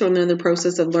learning. So they're in the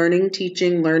process of learning,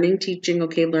 teaching,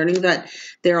 okay, learning that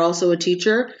they're also a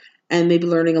teacher and maybe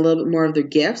learning a little bit more of their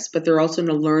gifts, but they're also in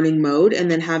a learning mode, and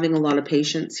then having a lot of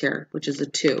patience here, which is a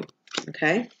 2,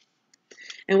 okay?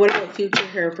 And what about future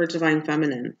here for Divine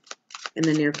Feminine in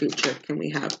the near future? Can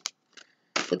we have?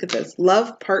 Look at this.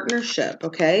 Love partnership,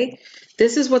 okay?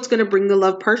 This is what's going to bring the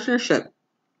love partnership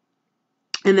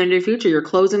in the near future. You're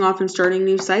closing off and starting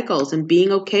new cycles and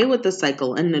being okay with the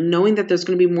cycle and knowing that there's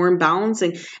going to be more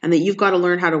imbalancing and that you've got to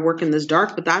learn how to work in this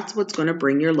dark, but that's what's going to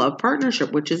bring your love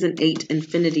partnership, which is an 8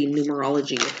 infinity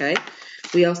numerology, okay?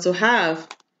 We also have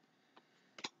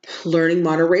learning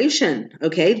moderation,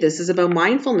 okay? This is about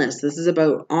mindfulness. This is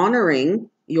about honoring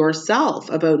yourself,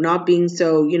 about not being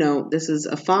so, this is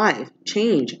a 5,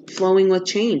 change, flowing with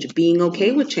change, being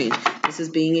okay with change. This is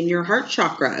being in your heart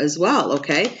chakra as well,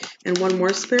 okay? And one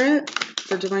more, Spirit,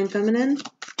 for Divine Feminine.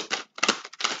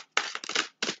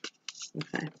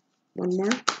 Okay, one more.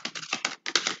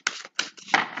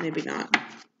 Maybe not.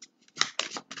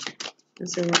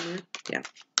 Is there one more? Yeah.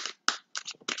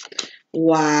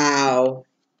 Wow.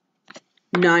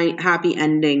 9, happy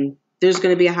ending. There's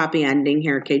going to be a happy ending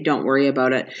here, okay? Don't worry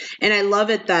about it. And I love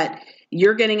it that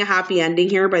you're getting a happy ending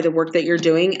here by the work that you're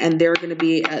doing, and they're going to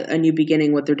be a new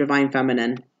beginning with their Divine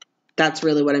Feminine. That's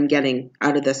really what I'm getting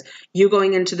out of this. You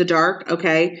going into the dark,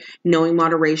 okay? Knowing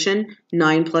moderation,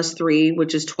 9 plus 3,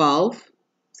 which is 12.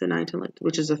 It's a 9 to,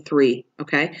 which is a 3,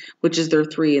 okay? Which is their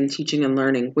 3 in teaching and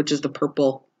learning, which is the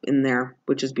purple in there,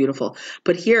 which is beautiful.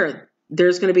 But here,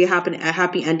 there's going to be a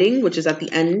happy ending, which is at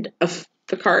the end of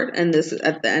the card, and this is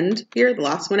at the end here, the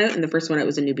last one out, and the first one out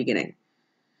was a new beginning.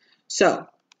 So,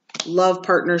 love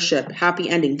partnership, happy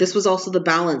ending. This was also the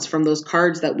balance from those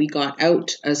cards that we got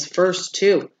out as first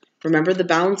too. Remember the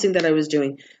balancing that I was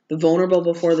doing, the vulnerable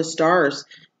before the stars,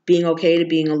 being okay to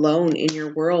being alone in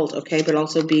your world, okay, but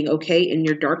also being okay in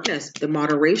your darkness, the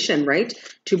moderation, right?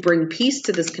 To bring peace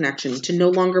to this connection, to no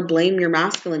longer blame your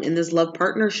masculine in this love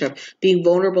partnership, being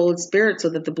vulnerable in spirit so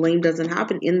that the blame doesn't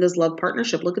happen in this love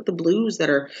partnership. Look at the blues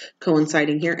that are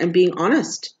coinciding here, and being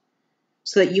honest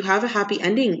so that you have a happy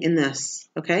ending in this,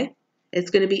 okay? It's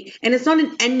going to be, and it's not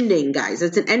an ending, guys.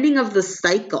 It's an ending of the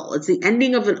cycle. It's the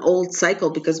ending of an old cycle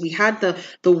because we had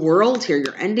the world here.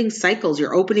 You're ending cycles.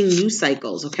 You're opening new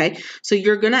cycles, okay? So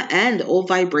you're going to end old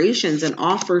vibrations and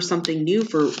offer something new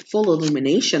for full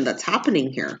illumination that's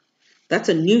happening here. That's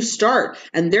a new start.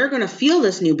 And they're going to feel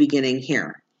this new beginning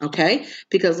here, okay?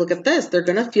 Because look at this. They're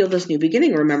going to feel this new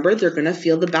beginning. Remember, they're going to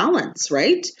feel the balance,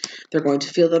 right? They're going to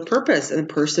feel the purpose and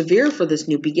persevere for this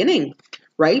new beginning,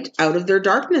 right? Out of their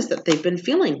darkness that they've been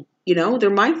feeling, their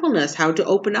mindfulness, how to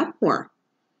open up more.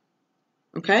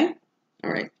 Okay? All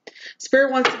right.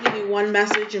 Spirit wants to give you one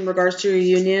message in regards to your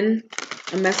union,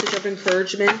 a message of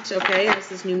encouragement, okay? As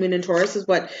this new moon in Taurus is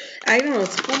what, I don't know,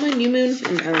 it's full moon, new moon, I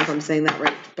don't know if I'm saying that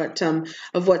right, but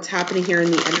of what's happening here in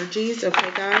the energies,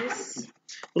 okay, guys?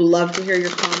 Would love to hear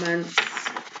your comments.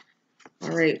 All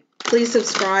right. Please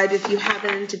subscribe if you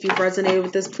haven't. If you've resonated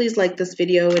with this, please like this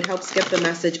video. It helps get the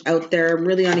message out there. I'm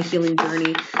really on a healing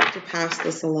journey to pass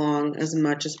this along as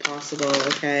much as possible,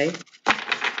 okay?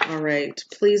 All right.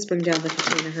 Please bring down the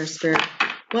container here, Spirit.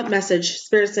 What message?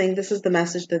 Spirit's saying this is the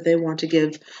message that they want to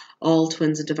give all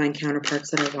twins and divine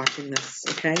counterparts that are watching this,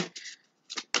 okay?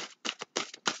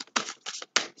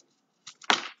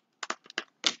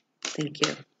 Thank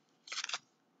you.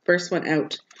 First one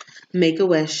out. Make a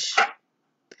wish.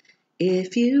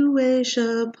 If you wish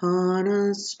upon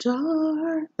a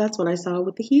star. That's what I saw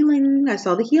with the healing. I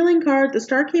saw the healing card. The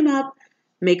star came up.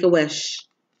 Make a wish.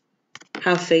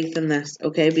 Have faith in this,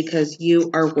 okay? Because you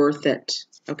are worth it,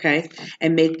 okay?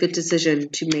 And make the decision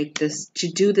to make this,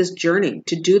 to do this journey,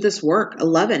 to do this work.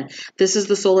 11. This is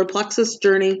the solar plexus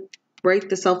journey, right?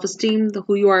 The self-esteem, the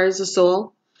who you are as a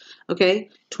soul, okay?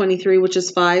 23, which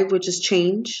is 5, which is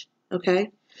change,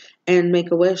 okay? And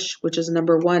make a wish, which is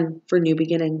number 1 for new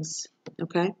beginnings,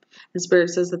 okay? And Spirit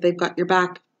says that they've got your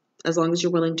back as long as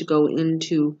you're willing to go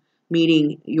into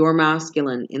meeting your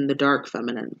masculine in the dark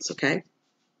feminines, okay?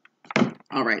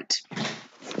 All right.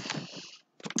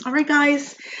 All right,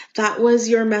 guys. That was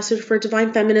your message for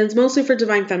Divine Feminines, mostly for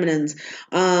Divine Feminines.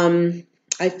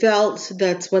 I felt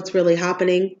that's what's really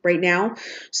happening right now.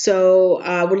 So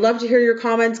I would love to hear your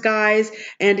comments, guys.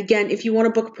 And again, if you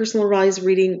want to book a personalized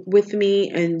reading with me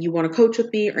and you want to coach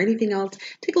with me or anything else,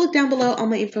 take a look down below. All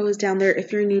my info is down there.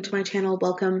 If you're new to my channel,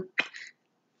 welcome.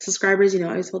 subscribers, I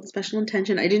always hold a special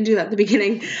intention. I didn't do that at the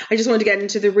beginning. I just wanted to get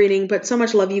into the reading, but so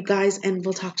much love, you guys, and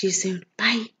we'll talk to you soon.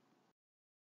 Bye.